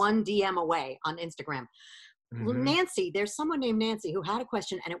 They are one DM away on Instagram. Nancy, there's someone named Nancy who had a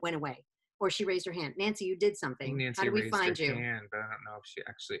question and it went away, or she raised her hand. Nancy, you did something. Nancy, how do we find you? Hand, but I don't know if she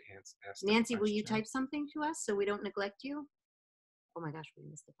actually asked Nancy, will you type something to us so we don't neglect you? Oh my gosh, we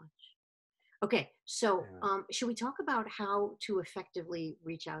missed a bunch. Okay, so should we talk about how to effectively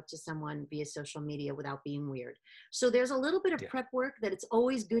reach out to someone via social media without being weird? So there's a little bit of prep work that it's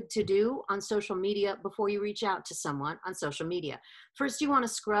always good to do on social media before you reach out to someone on social media. First, you want to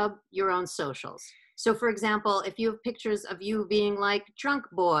scrub your own socials. So for example, if you have pictures of you being like drunk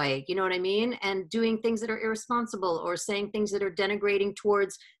boy, you know what I mean? And doing things that are irresponsible or saying things that are denigrating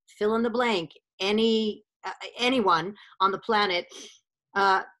towards fill in the blank, anyone on the planet,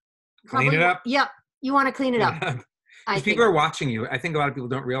 clean it up. Yep. You want to clean it up. Because people are watching you. I think a lot of people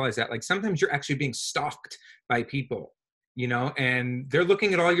don't realize that. Like sometimes you're actually being stalked by people, you know, and they're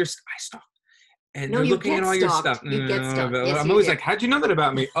looking at all your I stalked. And they're looking at all your stuff. You get stalked. Yes, I'm always like, how'd you know that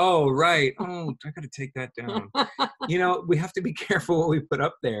about me? Oh, right. Oh, I got to take that down. You know, we have to be careful what we put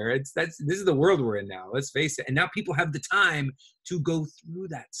up there. This is the world we're in now. Let's face it. And now people have the time to go through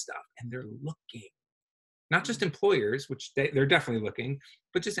that stuff, and they're looking. Not just employers, which they're definitely looking,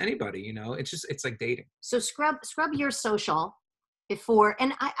 but just anybody, you know, it's like dating. So scrub your social before,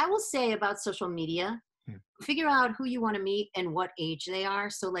 and I will say about social media, figure out who you want to meet and what age they are.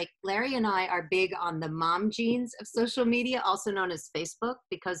 So like Larry and I are big on the mom genes of social media, also known as Facebook,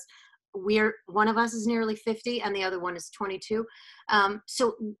 because one of us is nearly 50 and the other one is 22.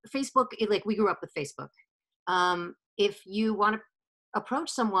 So Facebook, like we grew up with Facebook. If you want to approach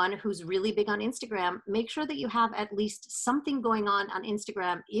someone who's really big on Instagram, make sure that you have at least something going on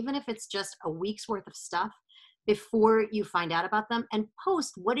Instagram, even if it's just a week's worth of stuff before you find out about them, and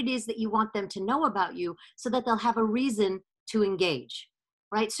post what it is that you want them to know about you so that they'll have a reason to engage,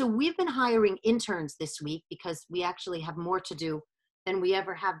 right? So we've been hiring interns this week because we actually have more to do than we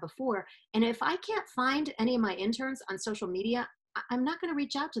ever have before. And if I can't find any of my interns on social media, I'm not going to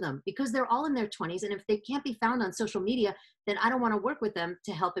reach out to them because they're all in their 20s. And if they can't be found on social media, then I don't want to work with them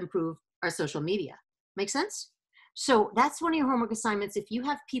to help improve our social media. Make sense? So that's one of your homework assignments. If you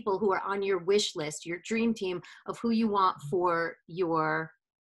have people who are on your wish list, your dream team of who you want for your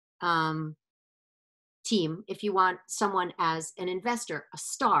team, if you want someone as an investor, a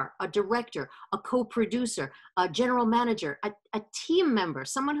star, a director, a co-producer, a general manager, a team member,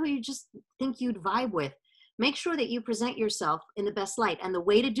 someone who you just think you'd vibe with, make sure that you present yourself in the best light. And the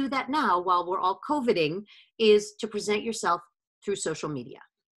way to do that now, while we're all COVIDing, is to present yourself through social media.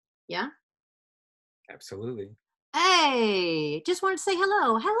 Yeah? Absolutely. Hey, just wanted to say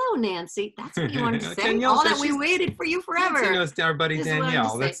hello. Hello, Nancy. That's what you wanted to say. Danielle, all that we waited for you forever. Nancy knows our buddy Just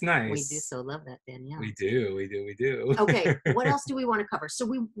Danielle. That's nice. We do so love that, Danielle. We do. Okay, what else do we want to cover? So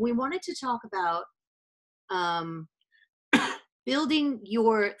we wanted to talk about building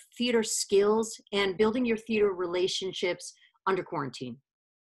your theater skills and building your theater relationships under quarantine.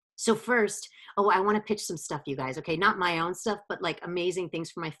 So first, I want to pitch some stuff, you guys. Okay, not my own stuff, but like amazing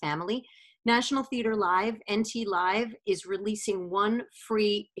things for my family. National Theater Live, NT Live, is releasing one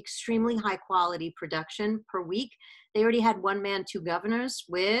free, extremely high quality production per week. They already had One Man, Two Governors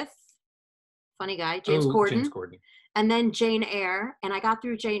with funny guy, James Corden. and then Jane Eyre, and I got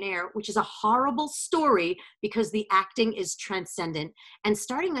through Jane Eyre, which is a horrible story because the acting is transcendent. And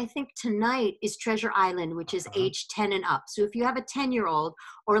starting, I think, tonight is Treasure Island, which is age 10 and up. So if you have a 10-year-old,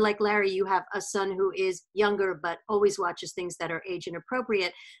 or like Larry, you have a son who is younger but always watches things that are age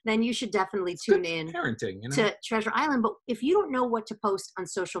inappropriate, then you should definitely tune in parenting, to Treasure Island. But if you don't know what to post on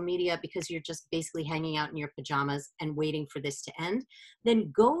social media because you're just basically hanging out in your pajamas and waiting for this to end,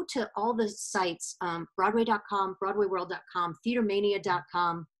 then go to all the sites, Broadway.com, BroadwayWorld.com,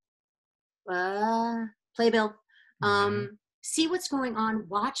 TheaterMania.com, Playbill. See what's going on,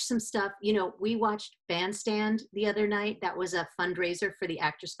 watch some stuff. You know, we watched Bandstand the other night. That was a fundraiser for the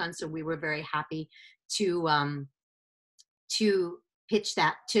Actors Fund, so we were very happy to pitch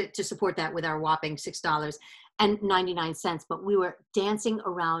that, to support that with our whopping $6.99. But we were dancing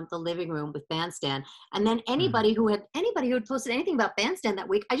around the living room with Bandstand. And then anybody who had posted anything about Bandstand that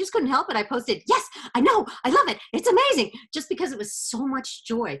week, I just couldn't help it. I posted, yes, I know, I love it, it's amazing, just because it was so much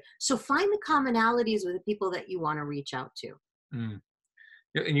joy. So find the commonalities with the people that you want to reach out to. And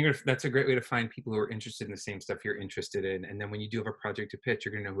that's a great way to find people who are interested in the same stuff you're interested in. And then when you do have a project to pitch,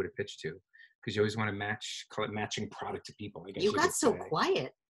 you're going to know who to pitch to, because you always want to call it matching product to people, I guess. You got so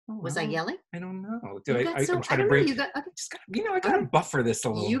quiet. Was I yelling? I don't know. I gotta buffer this a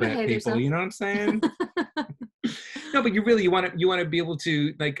little bit, people. Yourself. You know what I'm saying? No, but you want to be able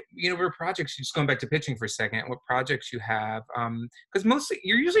to, like, you know, for projects, just going back to pitching for a second, what projects you have, because mostly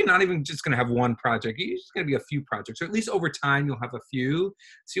you're usually not even just going to have one project. You're just going to be a few projects, or at least over time you'll have a few.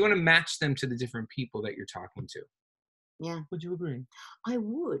 So you want to match them to the different people that you're talking to. Yeah. Would you agree? I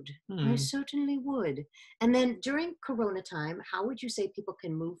would. I certainly would. And then during Corona time, how would you say people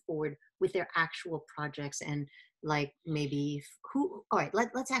can move forward with their actual projects? And like maybe all right,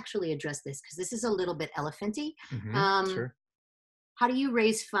 let's actually address this, because this is a little bit elephanty. Sure. How do you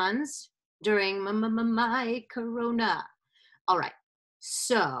raise funds during my Corona? All right.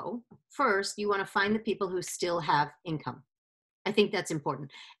 So first, you want to find the people who still have income. I think that's important.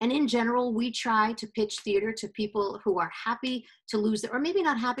 And in general, we try to pitch theater to people who are happy to lose or maybe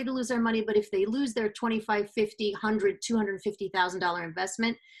not happy to lose their money, but if they lose their $25, $50, $100, $250,000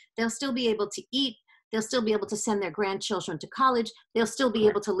 investment, they'll still be able to eat. They'll still be able to send their grandchildren to college. They'll still be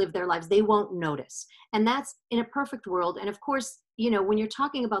able to live their lives. They won't notice. And that's in a perfect world. And of course, you know, when you're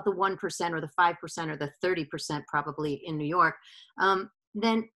talking about the 1% or the 5% or the 30% probably in New York,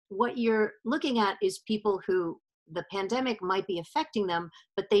 then what you're looking at is people who the pandemic might be affecting them,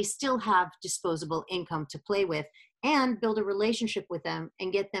 but they still have disposable income to play with, and build a relationship with them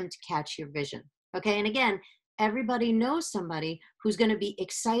and get them to catch your vision. Okay. And again, everybody knows somebody who's going to be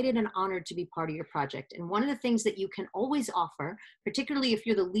excited and honored to be part of your project. And one of the things that you can always offer, particularly if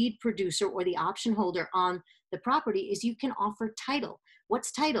you're the lead producer or the option holder on the property, is you can offer title.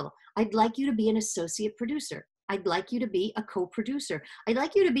 What's title? I'd like you to be an associate producer. I'd like you to be a co-producer. I'd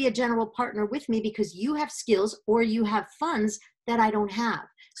like you to be a general partner with me because you have skills or you have funds that I don't have.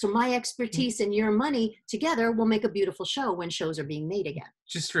 So my expertise and your money together will make a beautiful show when shows are being made again.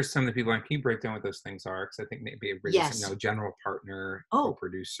 Just for some of the people, can you break down what those things are? Because I think maybe general partner,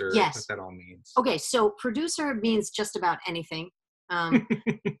 co-producer, what that all means. Okay, so producer means just about anything.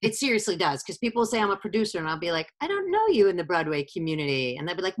 It seriously does, because people say I'm a producer and I'll be like, I don't know you in the Broadway community. And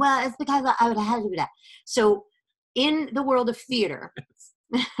they'll be like, well, it's because I would have had to do that. So in the world of theater,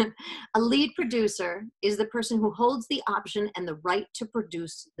 a lead producer is the person who holds the option and the right to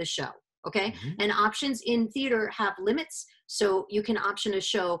produce the show. Okay. And options in theater have limits. So you can option a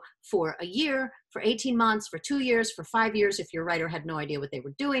show for a year, for 18 months, for 2 years, for 5 years, if your writer had no idea what they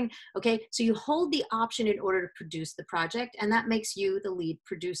were doing. Okay. So you hold the option in order to produce the project, and that makes you the lead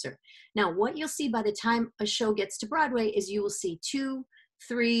producer. Now, what you'll see by the time a show gets to Broadway is you will see 2,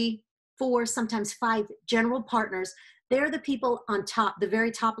 3, 4, sometimes 5 general partners. They're the people on top, the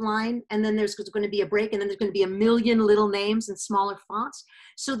very top line, and then there's going to be a break, and then there's going to be a million little names in smaller fonts.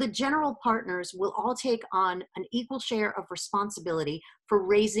 So the general partners will all take on an equal share of responsibility for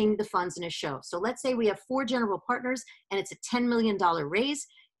raising the funds in a show. So let's say we have 4 general partners, and it's a $10 million raise.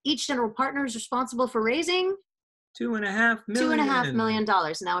 Each general partner is responsible for raising $2.5 million. $2.5 million.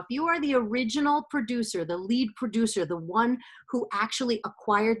 Now, if you are the original producer, the lead producer, the one who actually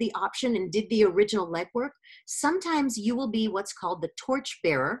acquired the option and did the original legwork, sometimes you will be what's called the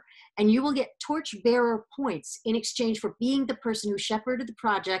torchbearer, and you will get torchbearer points in exchange for being the person who shepherded the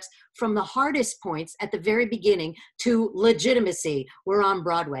projects from the hardest points at the very beginning to legitimacy. We're on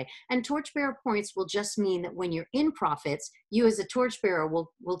Broadway. And torchbearer points will just mean that when you're in profits, you as a torchbearer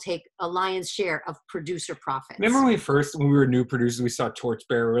will take a lion's share of producer profits. Remember when we were new producers, we saw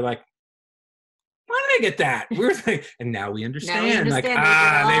torchbearer, we were like, why they get that? We were like, and now we understand. Like, They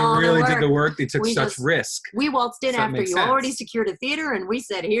really did the work. They took such risk. We waltzed in So after you already secured a theater, and we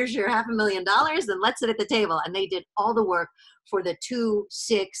said, here's your $500,000 and let's sit at the table. And they did all the work for the 2,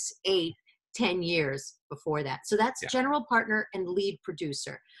 6, 8, 10 years before that. So that's general partner and lead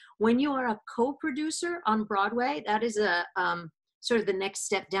producer. When you are a co-producer on Broadway, that is a sort of the next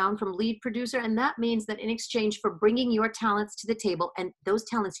step down from lead producer. And that means that in exchange for bringing your talents to the table, and those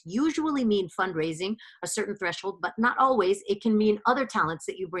talents usually mean fundraising, a certain threshold, but not always. It can mean other talents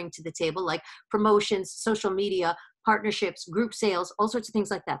that you bring to the table, like promotions, social media, partnerships, group sales, all sorts of things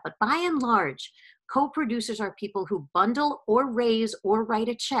like that. But by and large, co-producers are people who bundle or raise or write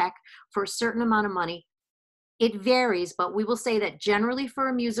a check for a certain amount of money. It varies, but we will say that generally for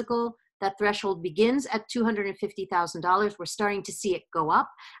a musical, that threshold begins at $250,000. We're starting to see it go up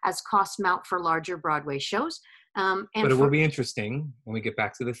as costs mount for larger Broadway shows. But it will be interesting when we get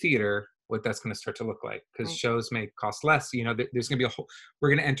back to the theater, what that's going to start to look like, because shows may cost less. You know, there's going to be we're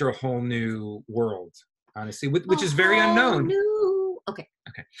going to enter a whole new world, honestly, which is very unknown. Okay.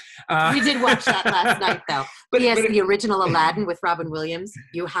 We did watch that last night, though. But the original Aladdin with Robin Williams.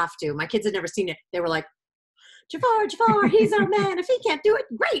 You have to. My kids had never seen it. They were like, Jafar, he's our man. If he can't do it,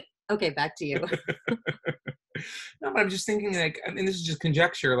 great. Okay, back to you. No, but I'm just thinking, like, I mean, this is just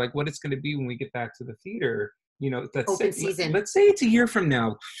conjecture, like what it's going to be when we get back to the theater. You know, that's open season. Let's say it's a year from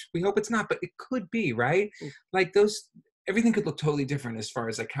now. We hope it's not, but it could be, right? Like everything could look totally different as far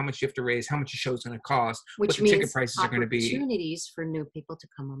as like how much you have to raise, how much a show's going to cost, what the ticket prices are going to be. Opportunities for new people to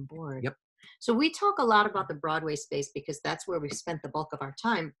come on board. Yep. So we talk a lot about the Broadway space because that's where we've spent the bulk of our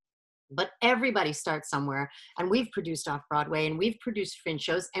time. But everybody starts somewhere, and we've produced off-Broadway, and we've produced fringe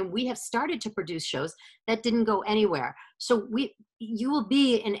shows, and we have started to produce shows that didn't go anywhere. So you will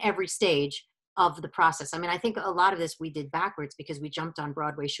be in every stage of the process. I mean, I think a lot of this we did backwards because we jumped on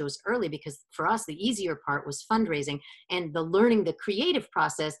Broadway shows early, because for us, the easier part was fundraising and the learning the creative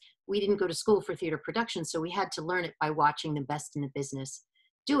process. We didn't go to school for theater production, so we had to learn it by watching the best in the business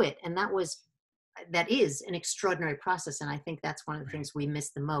do it. And that is an extraordinary process. And I think that's one of the things we miss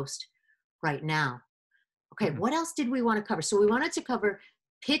the most right now. Okay, what else did we want to cover? So we wanted to cover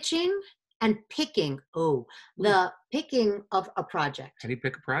pitching and picking. The picking of a project. How do you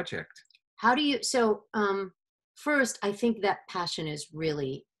pick a project? First, I think that passion is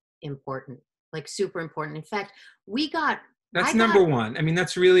really important, like super important. In fact, that's number one. I mean,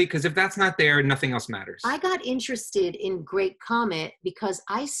 that's really, because if that's not there, nothing else matters. I got interested in Great Comet because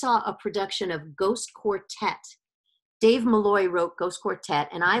I saw a production of Ghost Quartet. Dave Malloy wrote Ghost Quartet,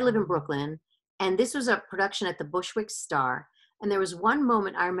 and I live in Brooklyn, and this was a production at the Bushwick Star. And there was one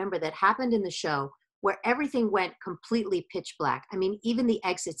moment I remember that happened in the show where everything went completely pitch black. I mean, even the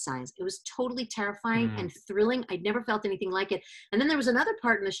exit signs. It was totally terrifying and thrilling. I'd never felt anything like it. And then there was another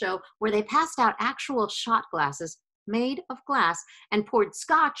part in the show where they passed out actual shot glasses made of glass and poured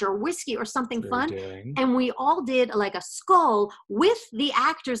scotch or whiskey or something fun. Daring. And we all did like a skull with the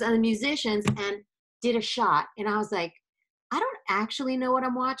actors and the musicians and did a shot. And I was like, I don't actually know what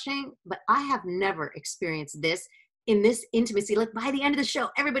I'm watching, but I have never experienced this in this intimacy. Like by the end of the show,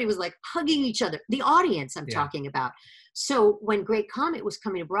 everybody was like hugging each other, the audience I'm talking about. So when Great Comet was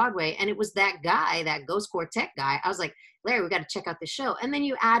coming to Broadway, and it was that guy, that Ghost Quartet guy, I was like, Larry, we got to check out the show. And then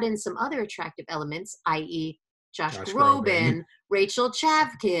you add in some other attractive elements, i.e. Josh Groban, Rachel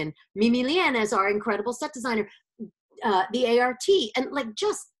Chavkin, Mimi Leanne as our incredible set designer, the ART, and like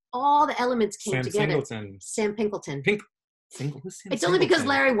just all the elements came together. Sam Pinkleton. It's only because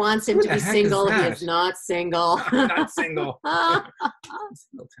Larry wants him to be single. He is not single. Not single. Must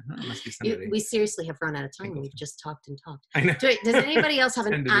be somebody. We seriously have run out of time. We've just talked and talked. I know. Does anybody else have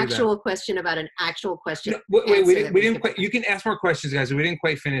an actual question about an actual question? No, wait, we didn't quite. You can ask more questions, guys. We didn't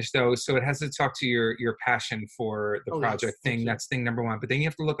quite finish those. So it has to talk to your passion for the project thing. That's thing number one. But then you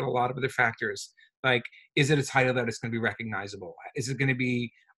have to look at a lot of other factors. Like, is it a title that is going to be recognizable? Is it going to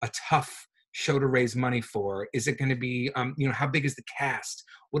be a tough show to raise money for? Is it going to be, how big is the cast?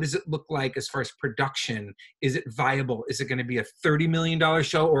 What does it look like as far as production? Is it viable? Is it going to be a $30 million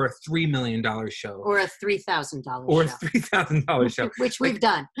show or a $3 million show? Or a $3,000 show. Or a $3,000 show. Which we've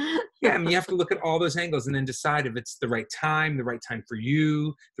done. Yeah, I mean, you have to look at all those angles and then decide if it's the right time for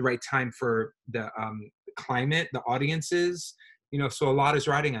you, the right time for the climate, the audiences. So a lot is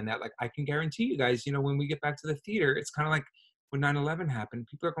riding on that. Like, I can guarantee you guys, when we get back to the theater, it's kind of like when 9/11 happened.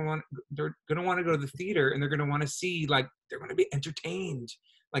 People are going to want to go to the theater, and they're going to want to see, like, they're going to be entertained,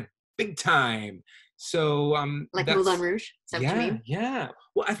 like, big time. So, like Moulin Rouge? Is that what you mean? Yeah.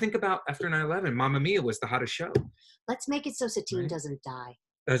 Well, I think about after 9/11, Mamma Mia was the hottest show. Let's make it so Satine doesn't die.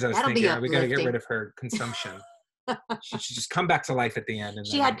 As I was thinking, we got to get rid of her consumption. She should just come back to life at the end. And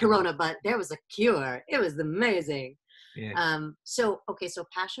She then, had corona, but there was a cure. It was amazing. Yeah. So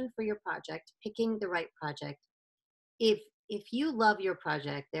passion for your project, picking the right project. If you love your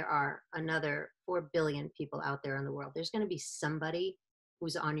project, there are another 4 billion people out there in the world. There's going to be somebody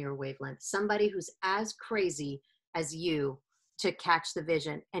who's on your wavelength, somebody who's as crazy as you to catch the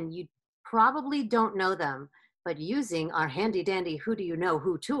vision. And you probably don't know them, but using our handy dandy who do you know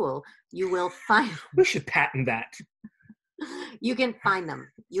who tool, you will find. We should patent that. You can find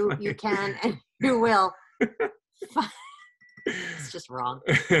them. You can and you will. It's just wrong.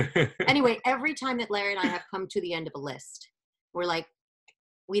 Anyway, every time that Larry and I have come to the end of a list, we're like,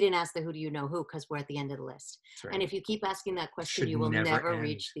 we didn't ask the who do you know who because we're at the end of the list. Right. And if you keep asking that question, you will never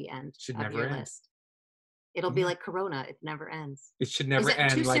reach the end of your list. It'll be like Corona. It never ends. It should never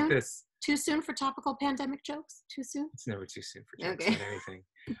end like this. Too soon for topical pandemic jokes? Too soon? It's never too soon for jokes on anything.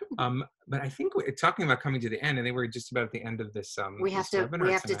 But I think we're talking about coming to the end, and then we're just about at the end of this. We have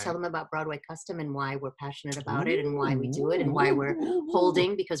to tell them about Broadway Custom and why we're passionate about it, and why we do it, and why we're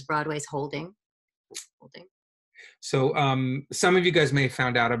holding, because Broadway's holding. So some of you guys may have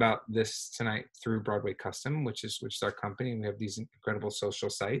found out about this tonight through Broadway Custom, which is our company, and we have these incredible social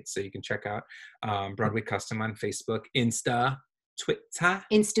sites, so you can check out Broadway Custom on Facebook, Insta, Twitter.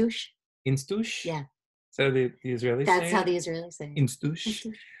 Instouche? Yeah. So the Israelis say That's how the Israelis say it. Instouche.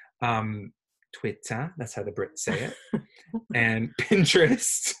 Twitter, that's how the Brits say it. And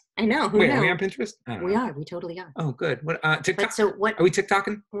Pinterest. I know. Wait, are we on Pinterest? We are. We totally are. Oh, good. What TikTok? But so what? Are we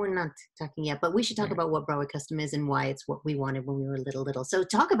TikToking? We're not TikToking yet, but we should talk about what Broadway Custom is and why it's what we wanted when we were little. So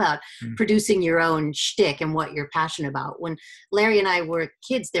talk about producing your own shtick and what you're passionate about. When Larry and I were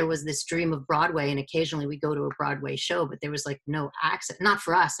kids, there was this dream of Broadway, and occasionally we go to a Broadway show, but there was like no access, not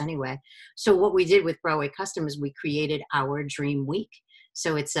for us anyway. So what we did with Broadway Custom is we created our dream week.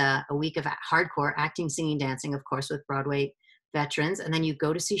 So it's a week of hardcore acting, singing, dancing, of course, with Broadway veterans. And then you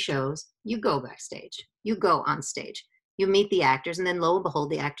go to see shows, you go backstage, you go on stage, you meet the actors, and then lo and behold,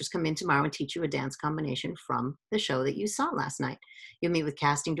 the actors come in tomorrow and teach you a dance combination from the show that you saw last night. You meet with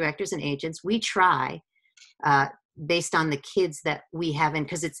casting directors and agents. We try, based on the kids that we have in,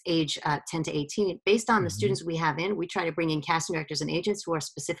 because it's age 10 to 18, based on the students we have in, we try to bring in casting directors and agents who are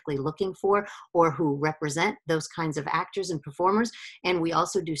specifically looking for or who represent those kinds of actors and performers. And we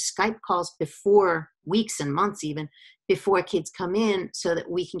also do Skype calls before, weeks and months even, before kids come in, so that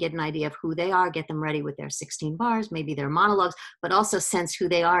we can get an idea of who they are, get them ready with their 16 bars, maybe their monologues, but also sense who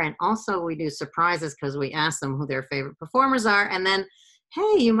they are. And also we do surprises because we ask them who their favorite performers are. And then,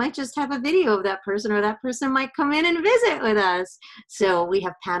 hey, you might just have a video of that person, or that person might come in and visit with us. So we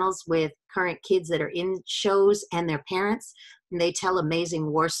have panels with current kids that are in shows and their parents, and they tell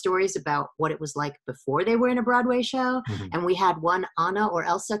amazing war stories about what it was like before they were in a Broadway show. And we had one Anna or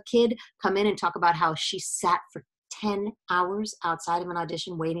Elsa kid come in and talk about how she sat for 10 hours outside of an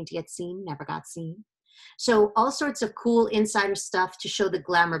audition waiting to get seen, never got seen. So all sorts of cool insider stuff to show the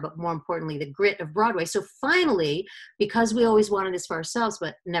glamour, but more importantly, the grit of Broadway. So finally, because we always wanted this for ourselves,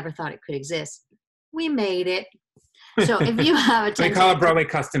 but never thought it could exist, we made it. So if you have a we call it Broadway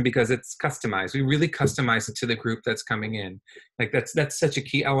Custom because it's customized. We really customize it to the group that's coming in. Like that's such a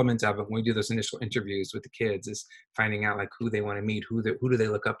key element of it when we do those initial interviews with the kids, is finding out like who they want to meet, who do they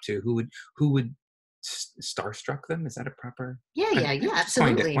look up to, who would starstruck them. Is that a proper? Yeah,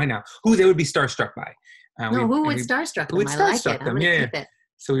 absolutely. Why now? Who they would be starstruck by? Who would starstruck them? I like it. I'm gonna keep it.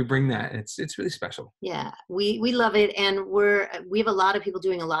 So we bring that. It's really special. Yeah, we love it, and we have a lot of people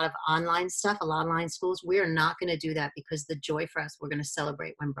doing a lot of online stuff, a lot of online schools. We are not going to do that because the joy for us, we're going to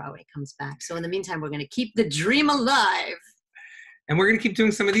celebrate when Broadway comes back. So in the meantime, we're going to keep the dream alive. And we're going to keep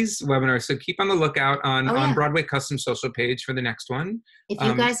doing some of these webinars. So keep on the lookout on Broadway Custom social page for the next one. If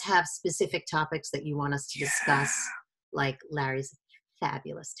you guys have specific topics that you want us to discuss, like Larry's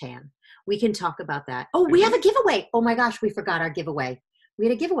fabulous tan, we can talk about that. Oh, we have a giveaway. Oh my gosh, we forgot our giveaway. We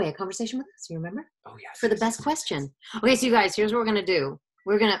had a giveaway, a conversation with us. You remember? Oh, yes. For the best question. Okay, so you guys, here's what we're going to do.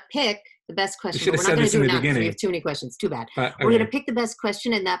 We're going to pick the best question. We're not going to do it now because we have too many questions. Too bad. We're going to pick the best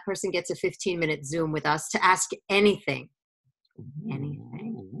question, and that person gets a 15-minute Zoom with us to ask anything.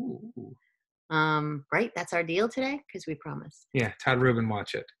 Right? That's our deal today, because we promised. Yeah, Todd Rubin,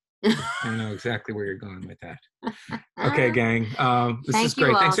 watch it. I know exactly where you're going with that. Okay, gang. This is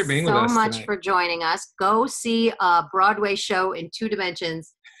great. Thanks for being with us. Thank you so much for joining us. Go see a Broadway show in 2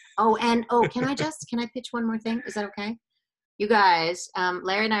 dimensions. Can I pitch one more thing? Is that okay? You guys,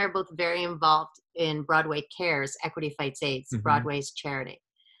 Larry and I are both very involved in Broadway Cares, Equity Fights AIDS, Broadway's charity.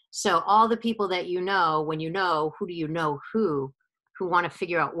 So all the people that you know, when you know, who do you know who who want to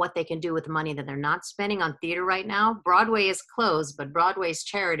figure out what they can do with the money that they're not spending on theater right now, Broadway is closed, but Broadway's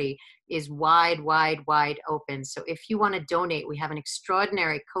charity is wide, wide, wide open. So if you want to donate, we have an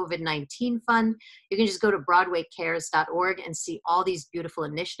extraordinary COVID-19 fund. You can just go to broadwaycares.org and see all these beautiful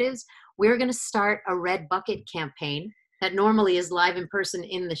initiatives. We're going to start a Red Bucket campaign that normally is live in person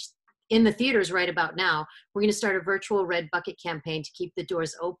in the theaters right about now. We're going to start a virtual Red Bucket campaign to keep the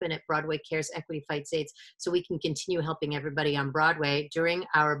doors open at Broadway Cares Equity Fights AIDS so we can continue helping everybody on Broadway during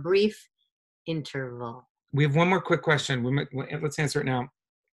our brief interval. We have one more quick question. Let's answer it now.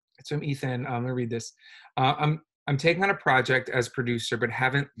 It's from Ethan. I'm going to read this. I'm taking on a project as producer, but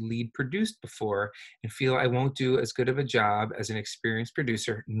haven't lead produced before and feel I won't do as good of a job as an experienced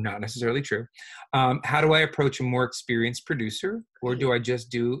producer. Not necessarily true. How do I approach a more experienced producer, or do I just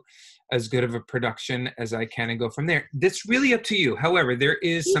do as good of a production as I can and go from there? That's really up to you. However, there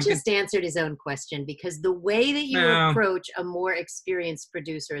is something. He just answered his own question, because the way that you approach a more experienced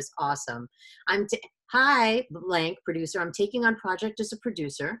producer is awesome. Hi, blank producer. I'm taking on project as a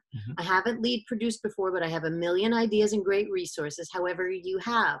producer. Mm-hmm. I haven't lead produced before, but I have a million ideas and great resources. However, you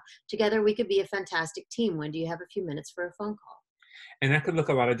have. Together, we could be a fantastic team. When do you have a few minutes for a phone call? And that could look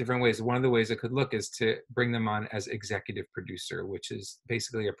a lot of different ways. One of the ways it could look is to bring them on as executive producer, which is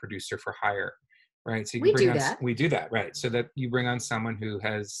basically a producer for hire, right? So we do that, right? So that you bring on someone who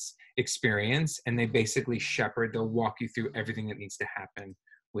has experience, and they basically shepherd. They'll walk you through everything that needs to happen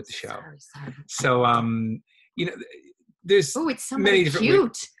with the show. Sorry. So, you know, there's it's somebody many different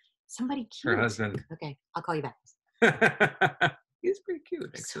cute. Somebody cute. Her husband. Okay, I'll call you back. He's pretty cute,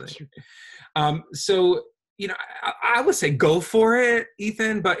 actually. So cute. So, you know, I would say go for it,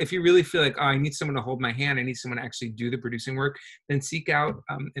 Ethan. But if you really feel like, oh, I need someone to hold my hand, I need someone to actually do the producing work, then seek out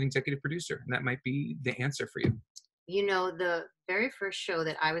an executive producer, and that might be the answer for you. You know, the very first show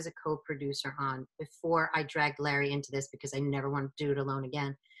that I was a co-producer on before I dragged Larry into this, because I never wanted to do it alone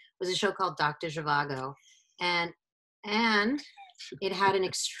again, was a show called Dr. Zhivago. And it had an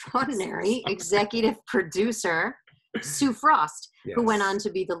extraordinary executive producer, Sue Frost, who went on to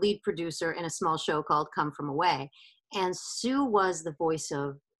be the lead producer in a small show called Come From Away. And Sue was the voice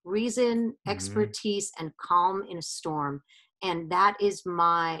of reason, expertise, and calm in a storm. And that is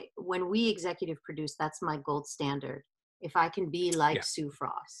when we executive produce, that's my gold standard. If I can be like Sue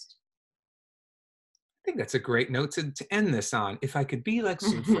Frost. I think that's a great note to end this on. If I could be like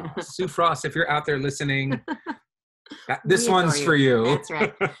Sue Frost. Sue Frost, if you're out there listening, this one's for you. That's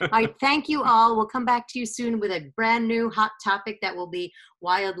right. All right. Thank you all. We'll come back to you soon with a brand new hot topic that will be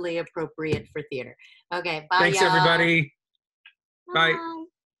wildly appropriate for theater. Okay. Bye. Thanks, y'all. everybody. Bye.